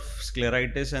cause of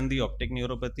scleritis and the optic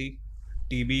neuropathy?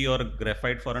 TB or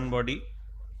graphite foreign body,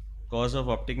 cause of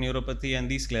optic neuropathy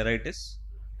and the scleritis?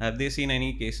 Have they seen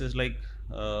any cases like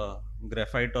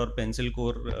graphite or pencil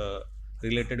core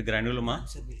related granuloma?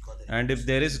 And if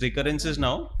there is recurrences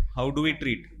now, how do we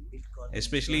treat?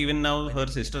 Especially even now her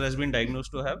sister has been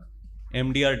diagnosed to have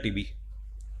MDR TB.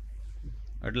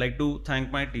 I'd like to thank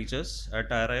my teachers at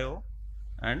RIO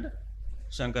and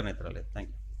Shankar Netralaya. Thank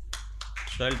you.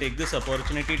 So I'll take this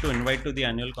opportunity to invite to the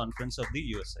annual conference of the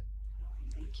USI.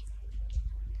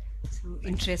 So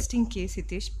interesting case,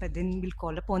 Hitesh, but then we'll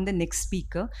call upon the next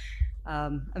speaker. I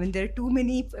mean, there are too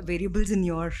many variables in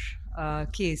your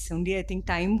case. Only I think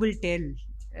time will tell.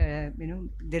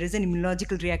 There is an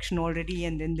immunological reaction already,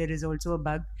 and then there is also a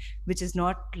bug, which is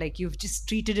not like you've just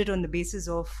treated it on the basis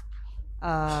of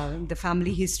the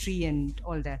family history and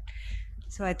all that.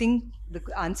 So I think the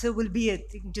answer will be, I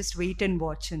think, just wait and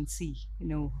watch and see,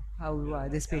 how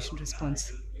this patient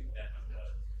responds.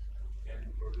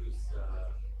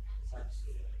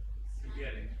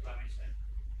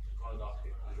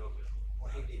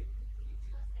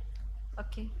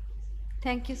 Okay.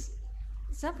 Thank you,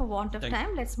 sir. For want of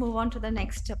time, let's move on to the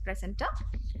next presenter,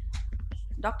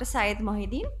 Dr. Syed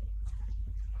Mohideen,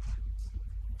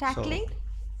 tackling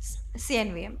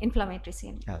CNVM, inflammatory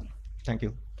CNVM. Thank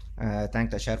you. Thank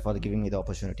Tashar for giving me the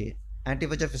opportunity.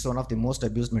 Anti-VEGF is one of the most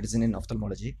abused medicine in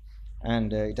ophthalmology,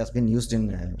 and it has been used in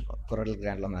choroidal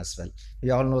granuloma as well. We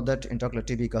all know that intraocular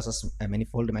TB causes a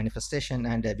manifold manifestation,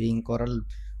 and being choroidal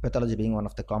pathology being one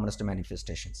of the commonest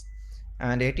manifestations.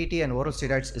 And ATT and oral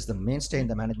steroids is the mainstay in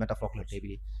the management of ocular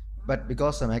TB. But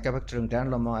because mycobacterium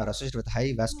granuloma are associated with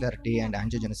high vascularity and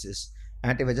angiogenesis,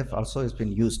 anti-VEGF also has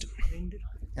been used.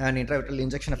 And intravitreal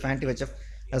injection of anti-VEGF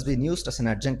has been used as an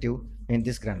adjunctive in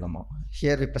this granuloma.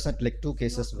 Here we present like two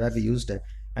cases where we used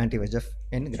anti-VEGF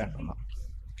in granuloma.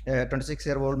 A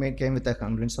 26-year-old male came with a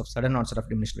complaints of sudden onset of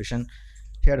diminished vision.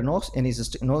 He had no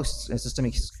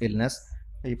systemic illness.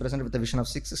 He presented with a vision of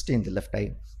 660 in the left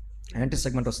eye.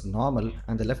 Anti-segment was normal,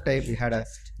 and the left eye we had a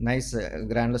nice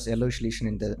granulous yellowish lesion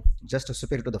in the just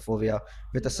superior to the fovea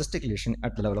with a cystic lesion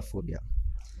at the level of fovea.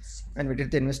 And we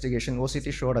did the investigation.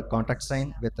 OCT showed a contact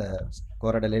sign with a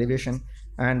choroidal elevation,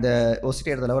 and the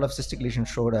OCT at the level of cystic lesion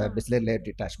showed a basilar layer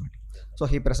detachment. So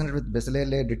he presented with basilar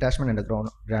layer detachment and a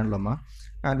granuloma,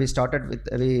 and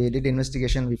we did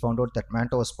investigation. We found out that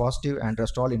Manto was positive and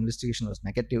Restall investigation was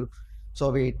negative. So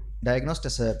we diagnosed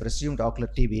as a presumed ocular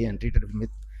TB and treated with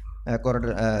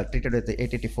treated with the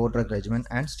ATT4 drug regimen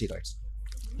and steroids.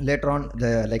 Later on,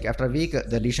 after a week,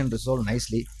 the lesion resolved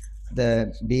nicely.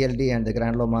 The BLD and the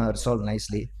granuloma resolved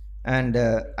nicely. And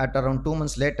at around 2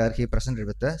 months later, he presented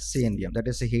with the CNVM. That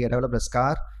is, he developed a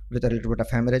scar with a little bit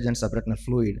of hemorrhage and subretinal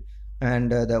fluid.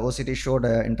 And the OCT showed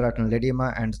intraretinal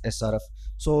edema and SRF.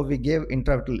 So we gave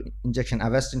intravitreal injection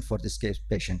Avastin for this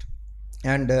patient.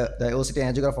 And the OCT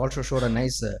angiograph also showed a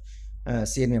nice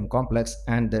CNVM complex,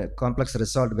 and the complex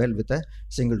resolved well with a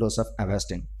single dose of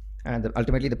Avastin. And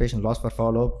ultimately, the patient lost for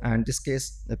follow-up. And this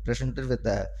case presented with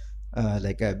a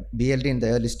BLD in the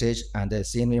early stage and the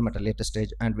CNVM at a later stage,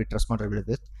 and we responded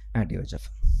with anti-VEGF.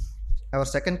 Our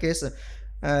second case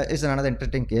is another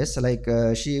interesting case.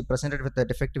 She presented with a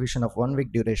defective vision of 1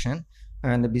 week duration,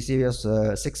 and the BCV was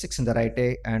 6.6 in the right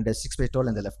eye and 6/12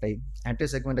 in the left eye.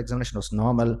 Anti-segment examination was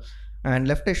normal, and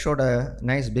left eye showed a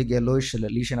nice big yellowish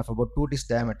lesion of about 2 disc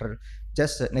diameter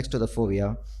just next to the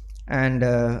fovea, and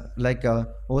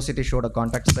OCT showed a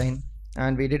contact sign.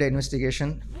 And we did an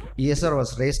investigation. ESR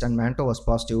was raised and Manto was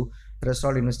positive.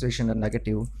 Restall investigation and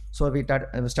negative. So we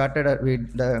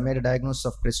made a diagnosis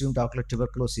of presumed ocular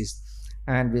tuberculosis,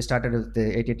 and we started with the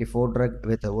ATT4 drug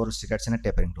with the oral steroids and a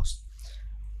tapering dose.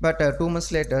 But 2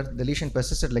 months later, the lesion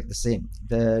persisted like the same.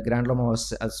 The granuloma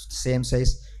was same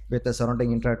size with the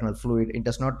surrounding intraretinal fluid. It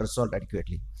does not resolve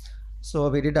adequately. So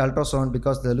we did ultrasound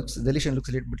because the lesion looks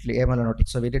a little bit amylonotic.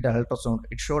 So we did an ultrasound.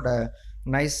 It showed a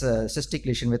nice cystic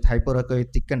lesion with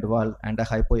hypoechoic thickened wall and a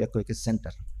hypoechoic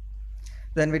center.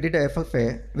 Then we did a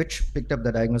FFA, which picked up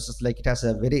the diagnosis like it has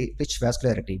a very rich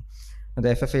vascularity.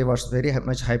 The FFA was very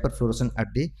much hyperfluorescent at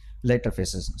the later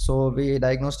phases. So we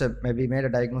made a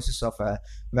diagnosis of a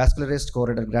vascularized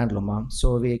choroidal granuloma.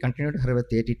 So we continued her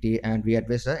with ATT and we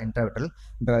advised her intravitreal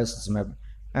bevacizumab.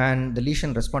 And the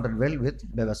lesion responded well with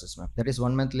bevacizumab. That is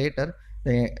 1 month later,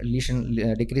 the lesion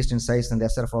decreased in size and the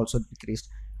SRF also decreased.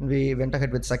 We went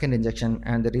ahead with second injection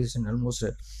and the lesion almost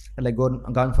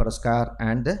gone for a scar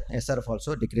and the SRF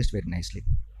also decreased very nicely.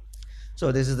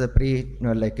 So this is the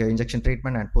injection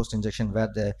treatment and post injection where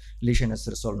the lesion is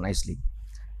resolved nicely.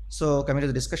 So coming to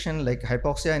the discussion, like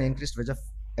hypoxia and increased VEGF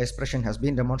expression has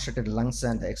been demonstrated in lungs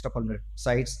and extrapulmonary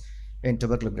sites in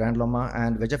tubercular granuloma,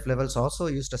 and VEGF levels also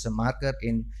used as a marker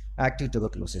in active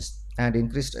tuberculosis, and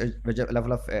increased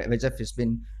level of VEGF has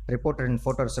been reported in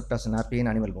photoreceptors in RP in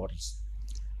animal models.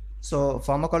 So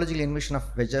pharmacological inhibition of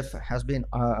VEGF has been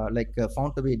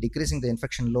found to be decreasing the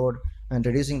infection load and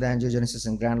reducing the angiogenesis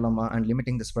in granuloma and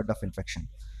limiting the spread of infection.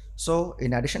 So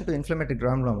in addition to inflammatory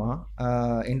granuloma,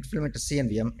 inflammatory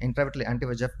CNVM, intravitreal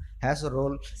anti-VEGF has a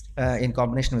role in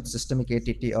combination with systemic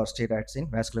ATT or steroids in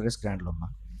vascularized granuloma.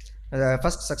 The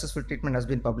first successful treatment has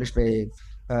been published by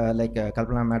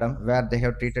Kalpana madam, where they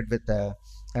have treated with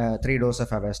 3 doses of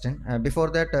Avastin. Before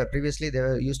that, previously they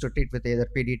were used to treat with either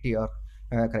PDT or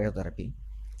cryotherapy.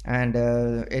 And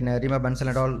in Rima Bansal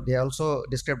and all, they also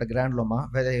described a granuloma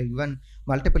where they have given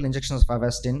multiple injections of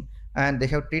Avastin and they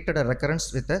have treated a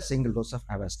recurrence with a single dose of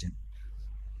Avastin.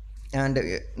 And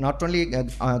not only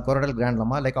choroidal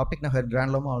granuloma, like optic nerve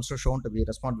granuloma also shown to be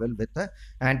respond well with the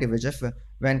anti-VEGF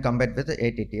when combined with the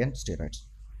ATT and steroids.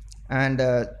 And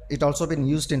it also been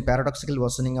used in paradoxical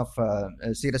worsening of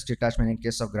serous detachment in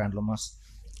case of granulomas.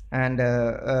 And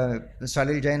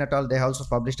Salil Jain et al., they also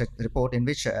published a report in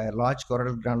which a large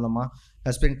choroidal granuloma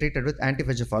has been treated with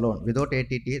anti-VEGF alone. Without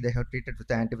ATT, they have treated with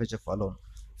anti-VEGF alone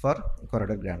for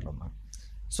choroidal granuloma.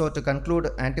 So to conclude,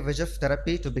 anti-VEGF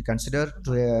therapy to be considered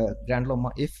to a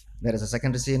granuloma if there is a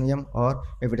secondary CNVM or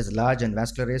if it is large and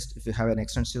vascularized, if you have an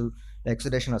extensive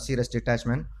exudation or serous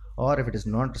detachment, or if it is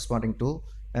not responding to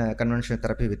conventional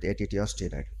therapy with ATT or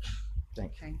steroid.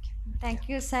 Thank you. Thank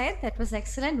you, Syed. That was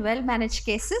excellent. Well managed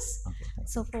cases. Okay,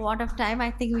 so for want of time,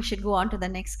 I think we should go on to the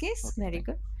next case. Okay, Very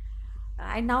good.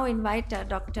 I now invite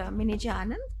Dr. Minija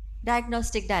Anand,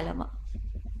 Diagnostic Dilemma.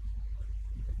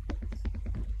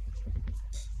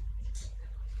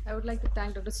 I would like to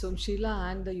thank Dr.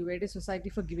 Somshila and the UAD Society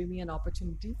for giving me an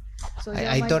opportunity. So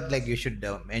I thought like you should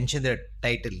mention the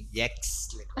title.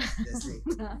 Yes.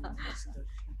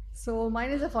 So mine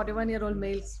is a 41-year-old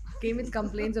male, came with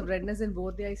complaints of redness in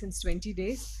both the eyes since 20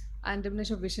 days and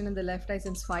diminish of vision in the left eye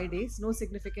since 5 days. No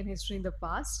significant history in the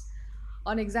past.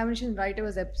 On examination, right eye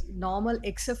was normal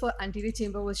except for anterior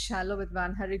chamber was shallow with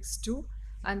Van Herrick's 2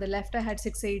 and the left eye had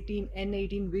 618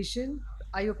 N18 vision.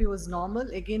 IOP was normal.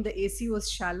 Again, the AC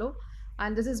was shallow.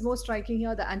 And this is more striking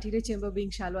here, the anterior chamber being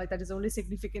shallow. That is only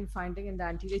significant finding in the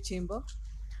anterior chamber.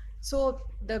 So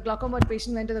the glaucoma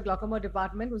patient went to the glaucoma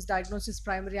department, was diagnosed as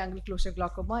primary angle closure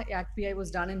glaucoma. ACPI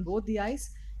was done in both the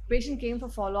eyes. Patient came for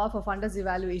follow-up for fundus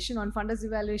evaluation. On fundus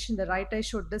evaluation, the right eye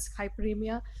showed disc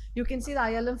hyperemia. You can see the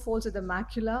ILM folds at the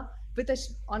macula.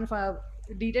 On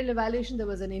detailed evaluation, there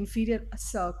was an inferior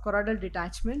choroidal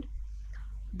detachment.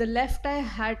 The left eye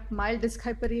had mild disc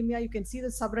hyperemia. You can see the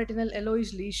subretinal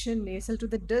yellowish lesion nasal to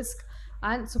the disc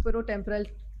and superotemporal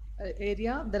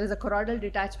area. There is a choroidal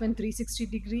detachment 360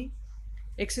 degree,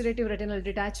 exudative retinal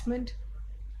detachment,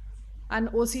 and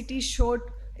OCT showed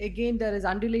again there is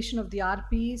undulation of the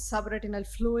RP, subretinal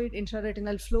fluid,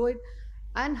 intraretinal fluid,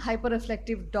 and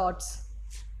hyperreflective dots.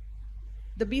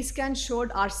 The B scan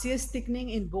showed RCS thickening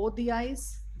in both the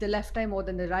eyes, the left eye more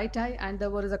than the right eye, and there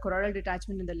was a choroidal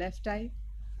detachment in the left eye.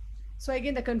 So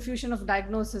again, the confusion of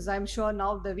diagnosis, I'm sure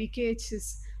now the VKH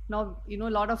is now, a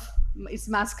lot of, it's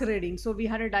masquerading. So we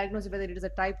had a diagnosis whether it is a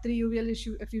type 3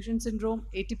 uveal effusion syndrome,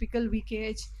 atypical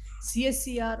VKH,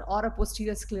 CSCR, or a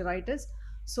posterior scleritis.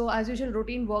 So as usual,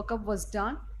 routine workup was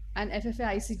done and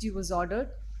FFA ICG was ordered.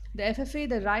 The FFA,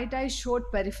 the right eye showed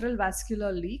peripheral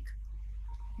vascular leak,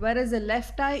 whereas the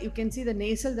left eye, you can see the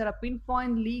nasal, there are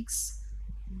pinpoint leaks,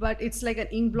 but it's like an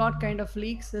ink blot kind of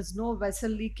leaks. There's no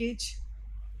vessel leakage.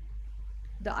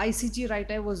 The ICG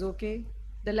right eye was okay.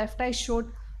 The left eye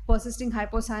showed persisting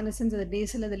hypocyanosis in the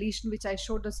nasal and the lesion, which I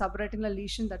showed the subretinal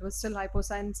lesion that was still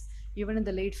hypocyanous even in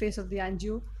the late phase of the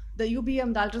angio. The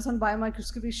UBM, the ultrasound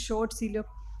biomicroscopy showed the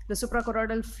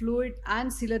suprachoroidal fluid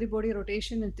and ciliary body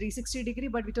rotation in 360 degree,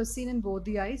 but it was seen in both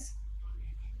the eyes.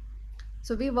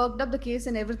 So we worked up the case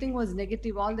and everything was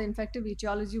negative. All the infective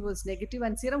etiology was negative,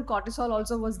 and serum cortisol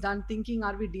also was done, thinking,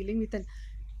 are we dealing with an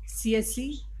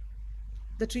CSC?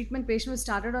 The treatment patient was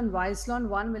started on Vislon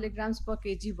 1 milligrams per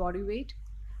kg body weight.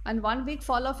 And 1 week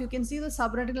follow-up, you can see the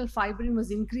subretinal fibrin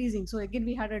was increasing. So again,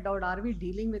 we had a doubt, are we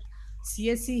dealing with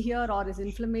CSC here, or is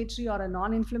inflammatory or a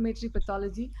non-inflammatory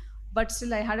pathology? But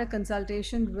still, I had a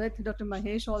consultation with Dr.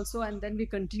 Mahesh also, and then we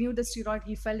continued the steroid.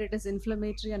 He felt it is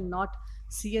inflammatory and not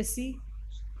CSC.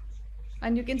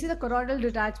 And you can see the choroidal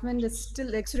detachment is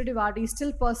still, exudative RD is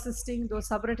still persisting. Those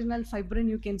subretinal fibrin,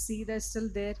 you can see they're still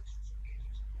there.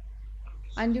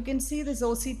 And you can see this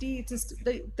OCT, it is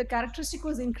the characteristic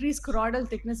was increased choroidal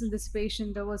thickness in this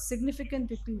patient. There was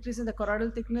significant increase in the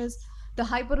choroidal thickness, the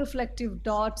hyperreflective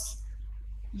dots.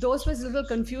 Those was a little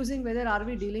confusing whether are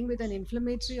we dealing with an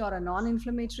inflammatory or a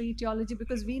non-inflammatory etiology,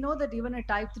 because we know that even a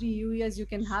type 3 UES, you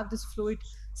can have this fluid,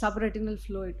 subretinal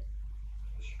fluid.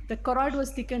 The choroid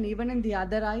was thickened even in the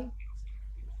other eye.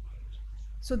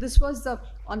 So this was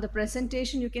on the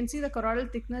presentation, you can see the choroidal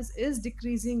thickness is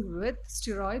decreasing with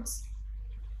steroids.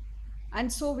 And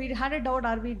so we had a doubt,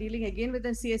 are we dealing again with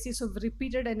a CSC? So we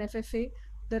repeated an FFA.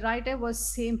 The right eye was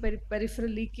same peripheral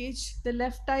leakage. The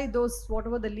left eye,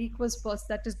 whatever the leak was,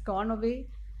 that is gone away.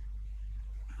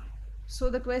 So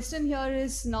the question here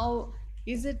is now,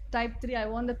 is it type 3? I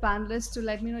want the panelists to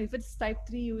let me know if it's type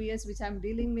 3 UES which I'm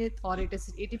dealing with, or it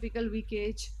is atypical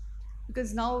leakage.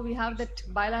 Because now we have that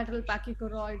bilateral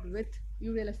pachychoroid with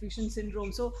uveal effusion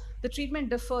syndrome. So the treatment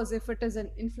differs if it is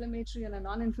an inflammatory and a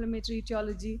non-inflammatory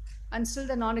etiology, and still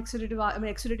the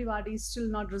exudative RD is still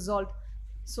not resolved.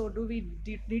 So do we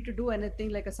need to do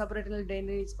anything like a subretinal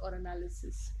drainage or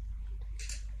analysis?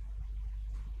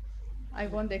 I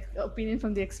want the opinion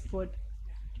from the expert.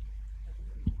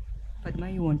 Padma,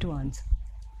 you want to answer?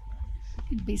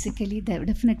 Basically,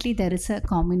 definitely there is a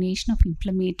combination of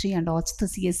inflammatory and also the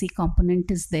CSC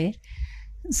component is there.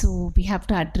 So we have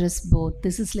to address both.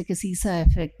 This is like a seesaw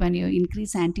effect. When you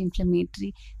increase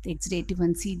anti-inflammatory, the exudative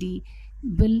and CD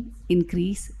will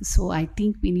increase. So I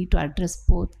think we need to address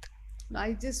both.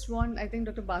 I think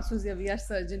Dr. Basu is a VR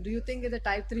surgeon. Do you think the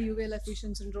type 3 uveal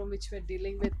effusion syndrome which we're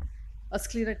dealing with a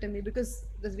sclerotomy, because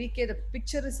the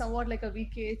picture is somewhat like a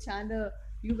VKH and a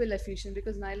uveal effusion,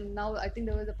 because now I think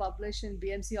there was a published in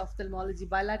BMC ophthalmology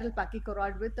bilateral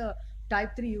pachychoroid with a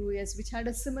type 3 UES which had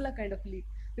a similar kind of leak,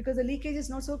 because the leakage is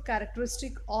not so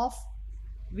characteristic of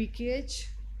VKH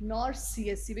nor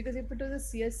CSC, because if it was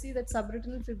a CSC, that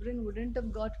subretinal fibrin wouldn't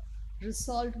have got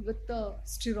resolved with the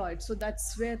steroid. So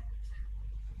that's where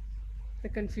the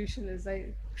confusion is.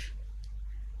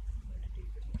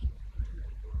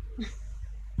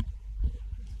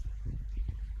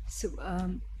 So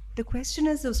the question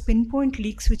is those pinpoint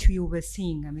leaks which you were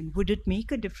seeing. I mean, would it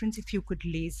make a difference if you could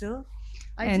laser?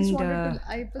 I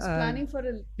was planning for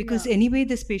because anyway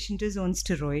this patient is on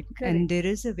steroid. Correct. And there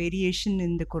is a variation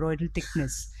in the choroidal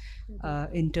thickness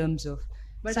in terms of.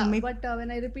 But when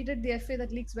I repeated the FA,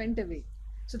 that leaks went away.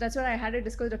 So that's why I had a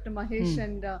discuss with Dr. Mahesh,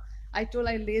 and I told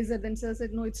I laser. Then sir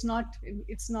said no, it's not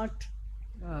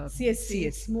CSC.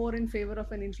 It's more in favor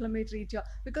of an inflammatory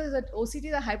because that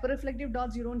OCT, the hyperreflective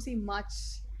dots, you don't see much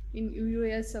in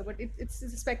UUS, but it's a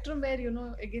spectrum where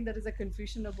again there is a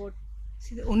confusion about.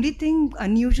 See, the only thing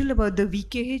unusual about the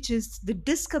VKH is the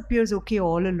disc appears okay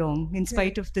all along in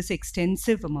spite of this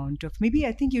extensive amount of. Maybe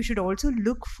I think you should also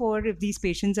look for if these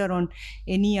patients are on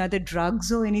any other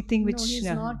drugs or anything which. No, he's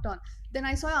not on. Then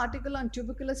I saw an article on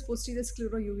tuberculous posterior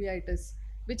sclerouveitis,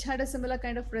 which had a similar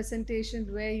kind of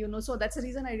presentation where, so that's the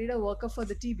reason I did a workup for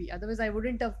the TB. Otherwise, I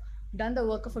wouldn't have done the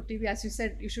workup for TB. As you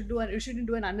said, you shouldn't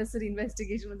do an unnecessary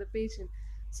investigation on the patient.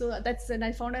 So and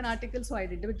I found an article, so I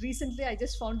did. But recently, I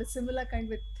just found a similar kind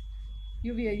with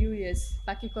UES,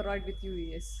 pachychoroid with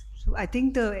UES. So I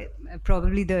think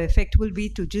probably the effect will be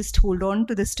to just hold on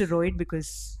to the steroid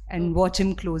and watch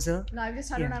him closer. No, I've just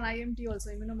had an IMT also,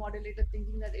 immunomodulator,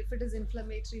 thinking that if it is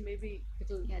inflammatory, maybe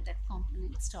it'll. Yeah, that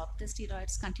component. Stop the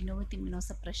steroids, continue with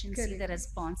immunosuppression, see the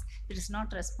response. If it is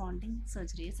not responding,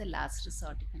 surgery is a last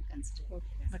resort you can consider,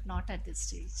 but not at this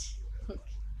stage. Okay.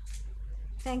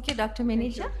 Thank you, Dr.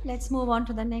 Minija. Let's move on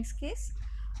to the next case.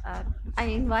 I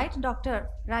invite Dr.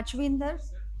 Rajwinder.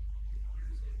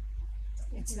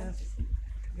 It's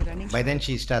running. By then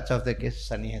she starts off the case.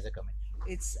 Sunny has a comment.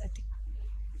 It's I think.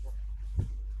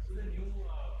 So the new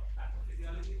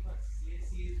pathophysiology for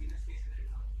CSC is venous cases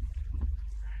right now,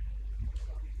 and most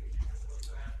of these patients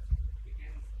also have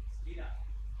weakened sclera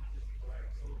on the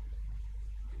steroid. So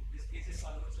this case is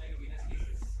almost like a venous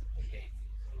cases. Okay.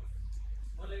 So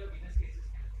more like a venous cases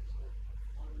kind of thing. So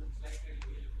more looks like a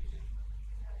uveal effusion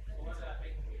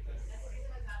overlapping because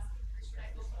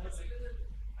more like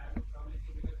probably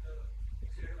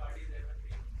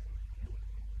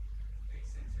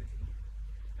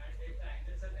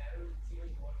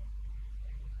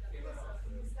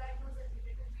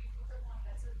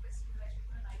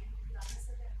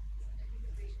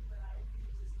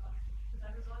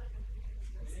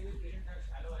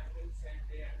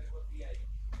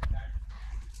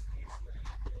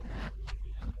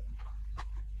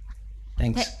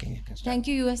Thanks. Thank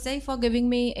you, USA, for giving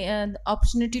me the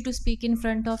opportunity to speak in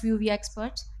front of UV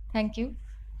experts. Thank you.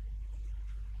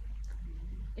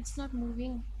 It's not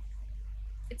moving.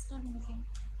 It's not moving.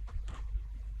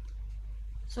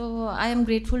 So I am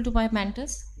grateful to my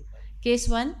mentors. Case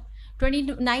 1.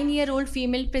 29-year-old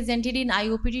female presented in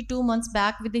IOPD 2 months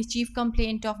back with the chief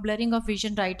complaint of blurring of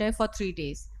vision right eye for 3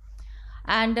 days.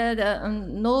 And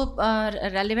no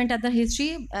relevant other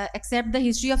history except the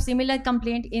history of similar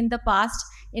complaint in the past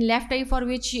in left eye, for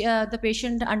which the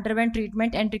patient underwent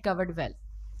treatment and recovered well.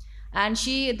 And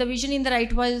the vision in the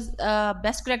right was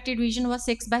best corrected vision was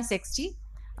 6/60.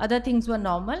 Other things were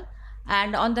normal.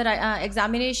 And on the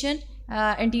examination,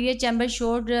 anterior chamber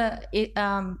showed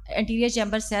anterior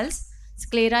chamber cells,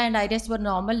 sclera and iris were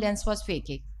normal, lens was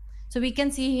phakic. So we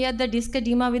can see here the disc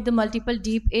edema with the multiple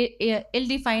deep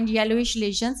ill-defined yellowish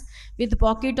lesions with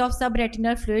pocket of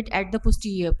subretinal fluid at the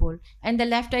posterior pole, and the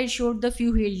left eye showed the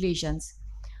few healed lesions.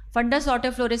 Fundus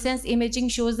autofluorescence imaging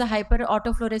shows the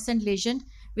hyper-autofluorescent lesion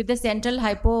with the central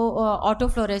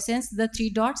hypo-autofluorescence, the 3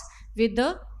 dots with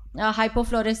the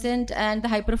hypofluorescent and the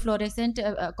hyperfluorescent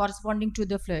corresponding to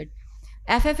the fluid.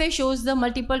 FFA shows the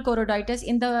multiple choroiditis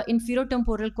in the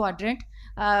inferotemporal quadrant,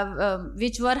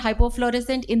 which were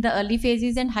hypofluorescent in the early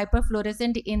phases and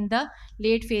hyperfluorescent in the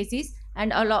late phases,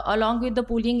 and along with the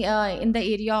pooling in the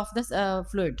area of the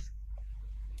fluid.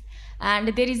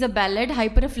 And there is a ballad,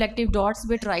 hyperreflective dots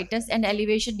with itis and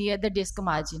elevation near the disc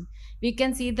margin. We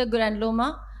can see the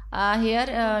granuloma here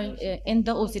in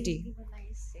the OCT.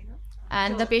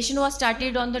 And the patient was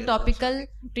started on the topical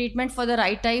treatment for the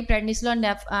right eye, prednisolone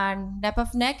and nape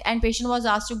of neck, and patient was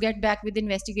asked to get back with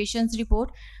investigations report,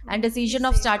 and decision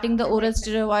of starting the oral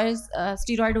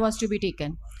steroid was to be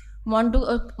taken.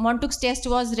 Montauk's test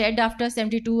was read after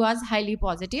 72 hours, highly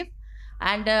positive.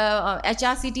 And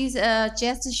HRCT's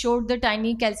chest showed the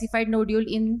tiny calcified nodule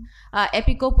in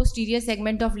apico-posterior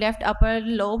segment of left upper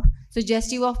lobe,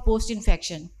 suggestive of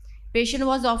post-infection. Patient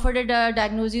was offered a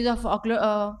diagnosis of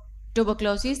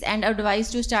tuberculosis and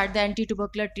advised to start the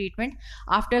anti-tubercular treatment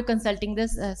after consulting the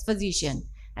physician.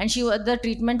 And the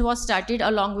treatment was started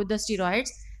along with the steroids,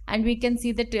 and we can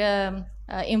see the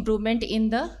improvement in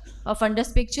the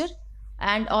fundus picture.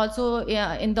 And also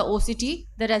in the OCT,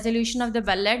 the resolution of the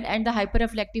ballad and the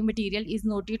hyperreflective material is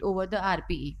noted over the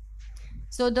RPE.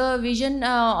 So the vision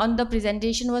on the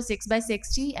presentation was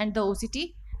 6/60 and the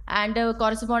OCT, and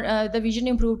the vision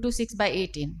improved to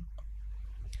 6/18.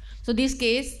 So this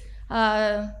case,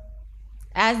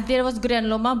 as there was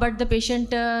granuloma, but the patient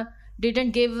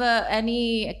didn't give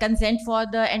any consent for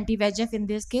the anti-VEGF in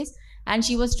this case, and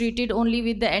she was treated only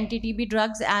with the anti-TB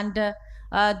drugs and the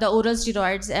oral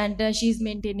steroids, and she is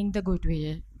maintaining the good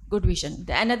vision.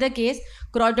 Another case,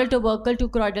 choroidal tubercle to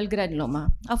choroidal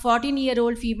granuloma. A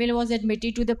 14-year-old female was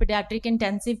admitted to the pediatric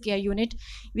intensive care unit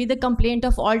with a complaint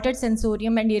of altered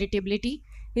sensorium and irritability,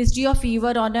 history of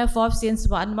fever on her FOB since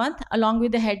 1 month, along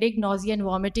with the headache, nausea and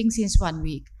vomiting since 1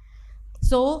 week.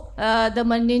 So the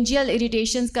meningeal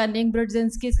irritations, Kerning,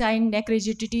 Brudzinski sign, neck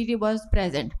rigidity was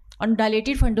present. On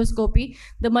dilated fundoscopy,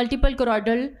 the multiple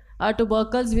choroidal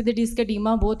tubercles with the disc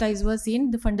edema, both eyes were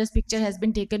seen. The fundus picture has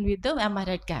been taken with the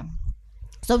MRI cam.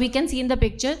 So we can see in the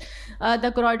picture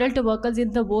the choroidal tubercles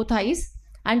in the both eyes,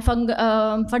 and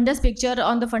fundus picture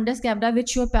on the fundus camera which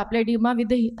show papilledema with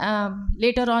the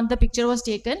later on the picture was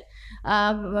taken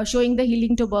showing the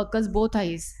healing tubercles both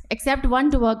eyes, except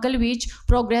one tubercle which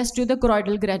progressed to the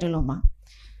choroidal granuloma.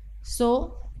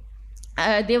 So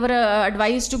they were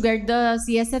advised to get the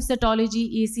CSF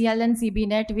cytology, ECL and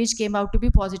CBNet, which came out to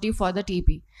be positive for the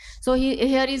TB. So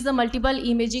here is the multiple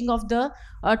imaging of the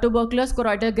tuberculous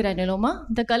choroidal granuloma.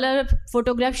 The color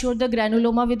photograph showed the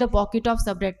granuloma with a pocket of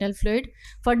subretinal fluid.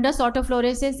 Fundus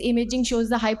autofluorescence imaging shows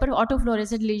the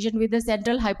hyper-autofluorescent lesion with the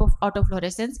central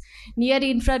hypoautofluorescence. Near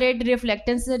infrared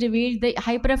reflectance revealed the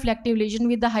hyperreflective lesion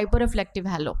with the hyperreflective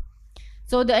halo.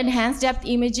 So the enhanced depth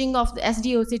imaging of the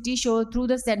SDOCT show through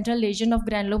the central lesion of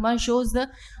granuloma shows the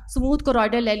smooth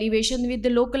choroidal elevation with the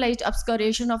localized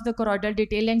obscuration of the choroidal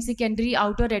detail and secondary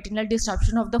outer retinal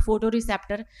disruption of the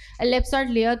photoreceptor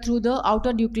ellipsoid layer through the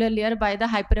outer nuclear layer by the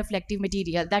hyperreflective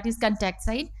material, that is contact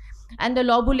site, and the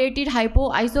lobulated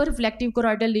hypo-isoreflective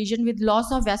choroidal lesion with loss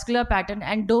of vascular pattern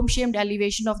and dome-shaped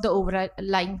elevation of the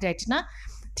overlying retina.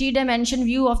 3-dimension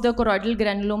view of the choroidal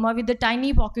granuloma with the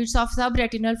tiny pockets of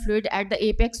subretinal fluid at the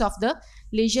apex of the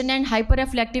lesion and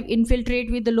hyperreflective infiltrate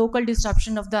with the local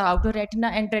disruption of the outer retina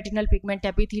and retinal pigment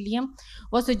epithelium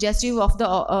was suggestive of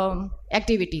the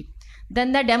activity.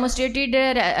 Then the demonstrated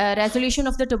resolution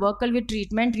of the tubercle with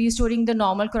treatment, restoring the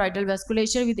normal choroidal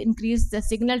vasculature with increased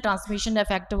signal transmission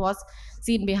effect was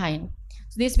seen behind.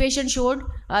 So this patient showed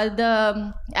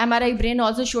the MRI brain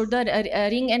also showed the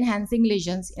ring enhancing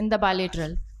lesions in the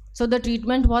bilateral. So the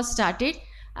treatment was started,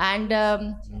 and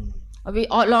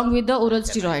along with the oral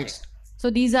steroids. So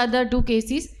these are the two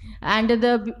cases, and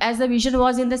as the vision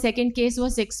was in the second case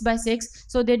was 6/6,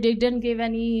 so they didn't give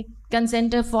any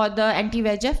consent for the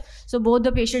anti-VEGF. So both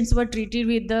the patients were treated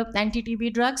with the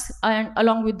anti-TB drugs and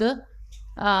along with the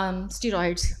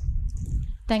steroids.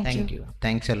 Thank you.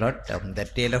 Thanks a lot. The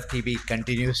tale of TB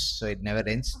continues, so it never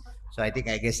ends. So I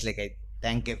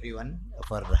thank everyone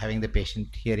for having the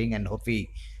patient hearing, and hope we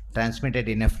transmitted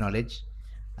enough knowledge.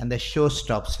 And the show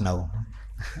stops now.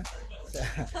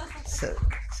 so,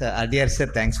 Adir sir,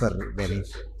 thanks for very.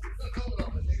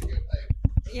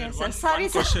 Yes, sir. One, Sorry,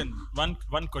 one sir. question.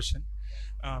 One question.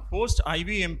 Post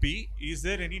IVMP, is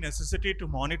there any necessity to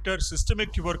monitor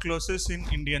systemic tuberculosis in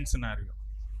Indian scenario?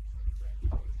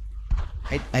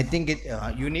 I think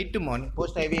you need to monitor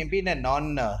post IVMP in a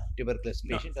non-tuberculous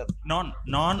patient.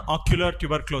 Non-ocular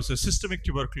tuberculosis, systemic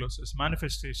tuberculosis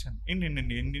manifestation in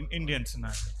Indian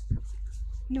scenario.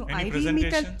 No, Any IV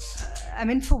presentations? I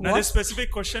mean, for Now, what? the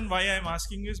specific question why I am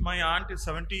asking is, my aunt is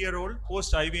 70-year-old.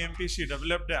 Post IVMP, she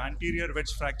developed an anterior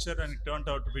wedge fracture, and it turned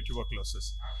out to be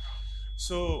tuberculosis.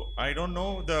 So I don't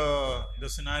know the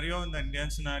scenario in the Indian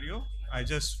scenario. I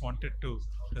just wanted to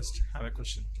have a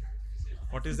question.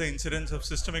 What is the incidence of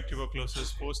systemic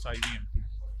tuberculosis post IVMP?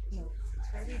 No, it's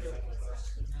very low.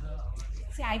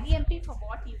 See, IVMP, for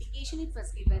what indication it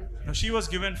was given? Now, she was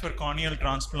given for corneal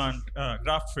transplant,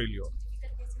 graft failure.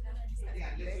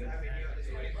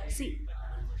 See,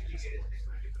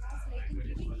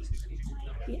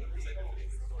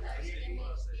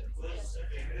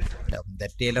 The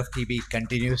tale of TB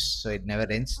continues, so it never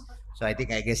ends. So I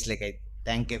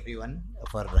thank everyone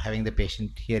for having the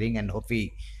patient hearing, and hope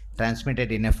we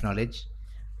transmitted enough knowledge.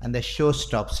 And the show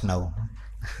stops now.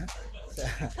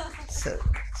 so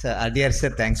Adir sir,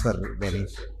 thanks for very.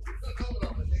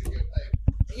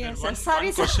 Yes, sir. One, Sorry,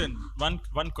 one sir. question.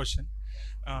 One question.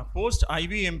 Post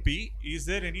IVMP, is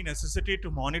there any necessity to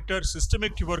monitor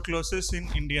systemic tuberculosis in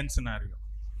Indian scenario?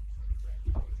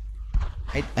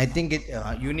 I think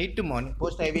you need to monitor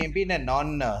post IVMP in a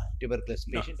non-tuberculous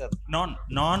patient.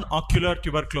 Non-ocular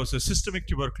tuberculosis, systemic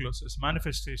tuberculosis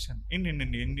manifestation in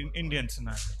Indian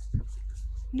scenario.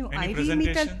 No, Any IV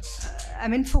presentations? I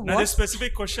mean, for Now, what? the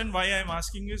specific question why I am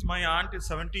asking is, my aunt is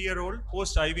 70-year-old.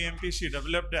 Post IVMP, she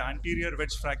developed an anterior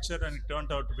wedge fracture, and it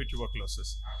turned out to be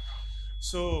tuberculosis.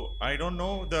 So I don't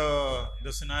know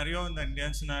the scenario in the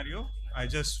Indian scenario. I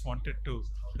just wanted to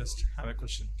have a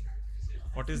question.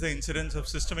 What is the incidence of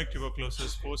systemic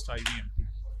tuberculosis post IVMP?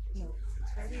 no,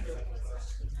 it's very low.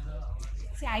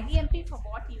 See, IVMP, for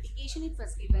what indication it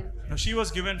was given? Now, she was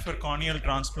given for corneal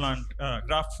transplant,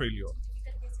 graft failure.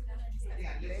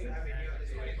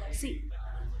 See,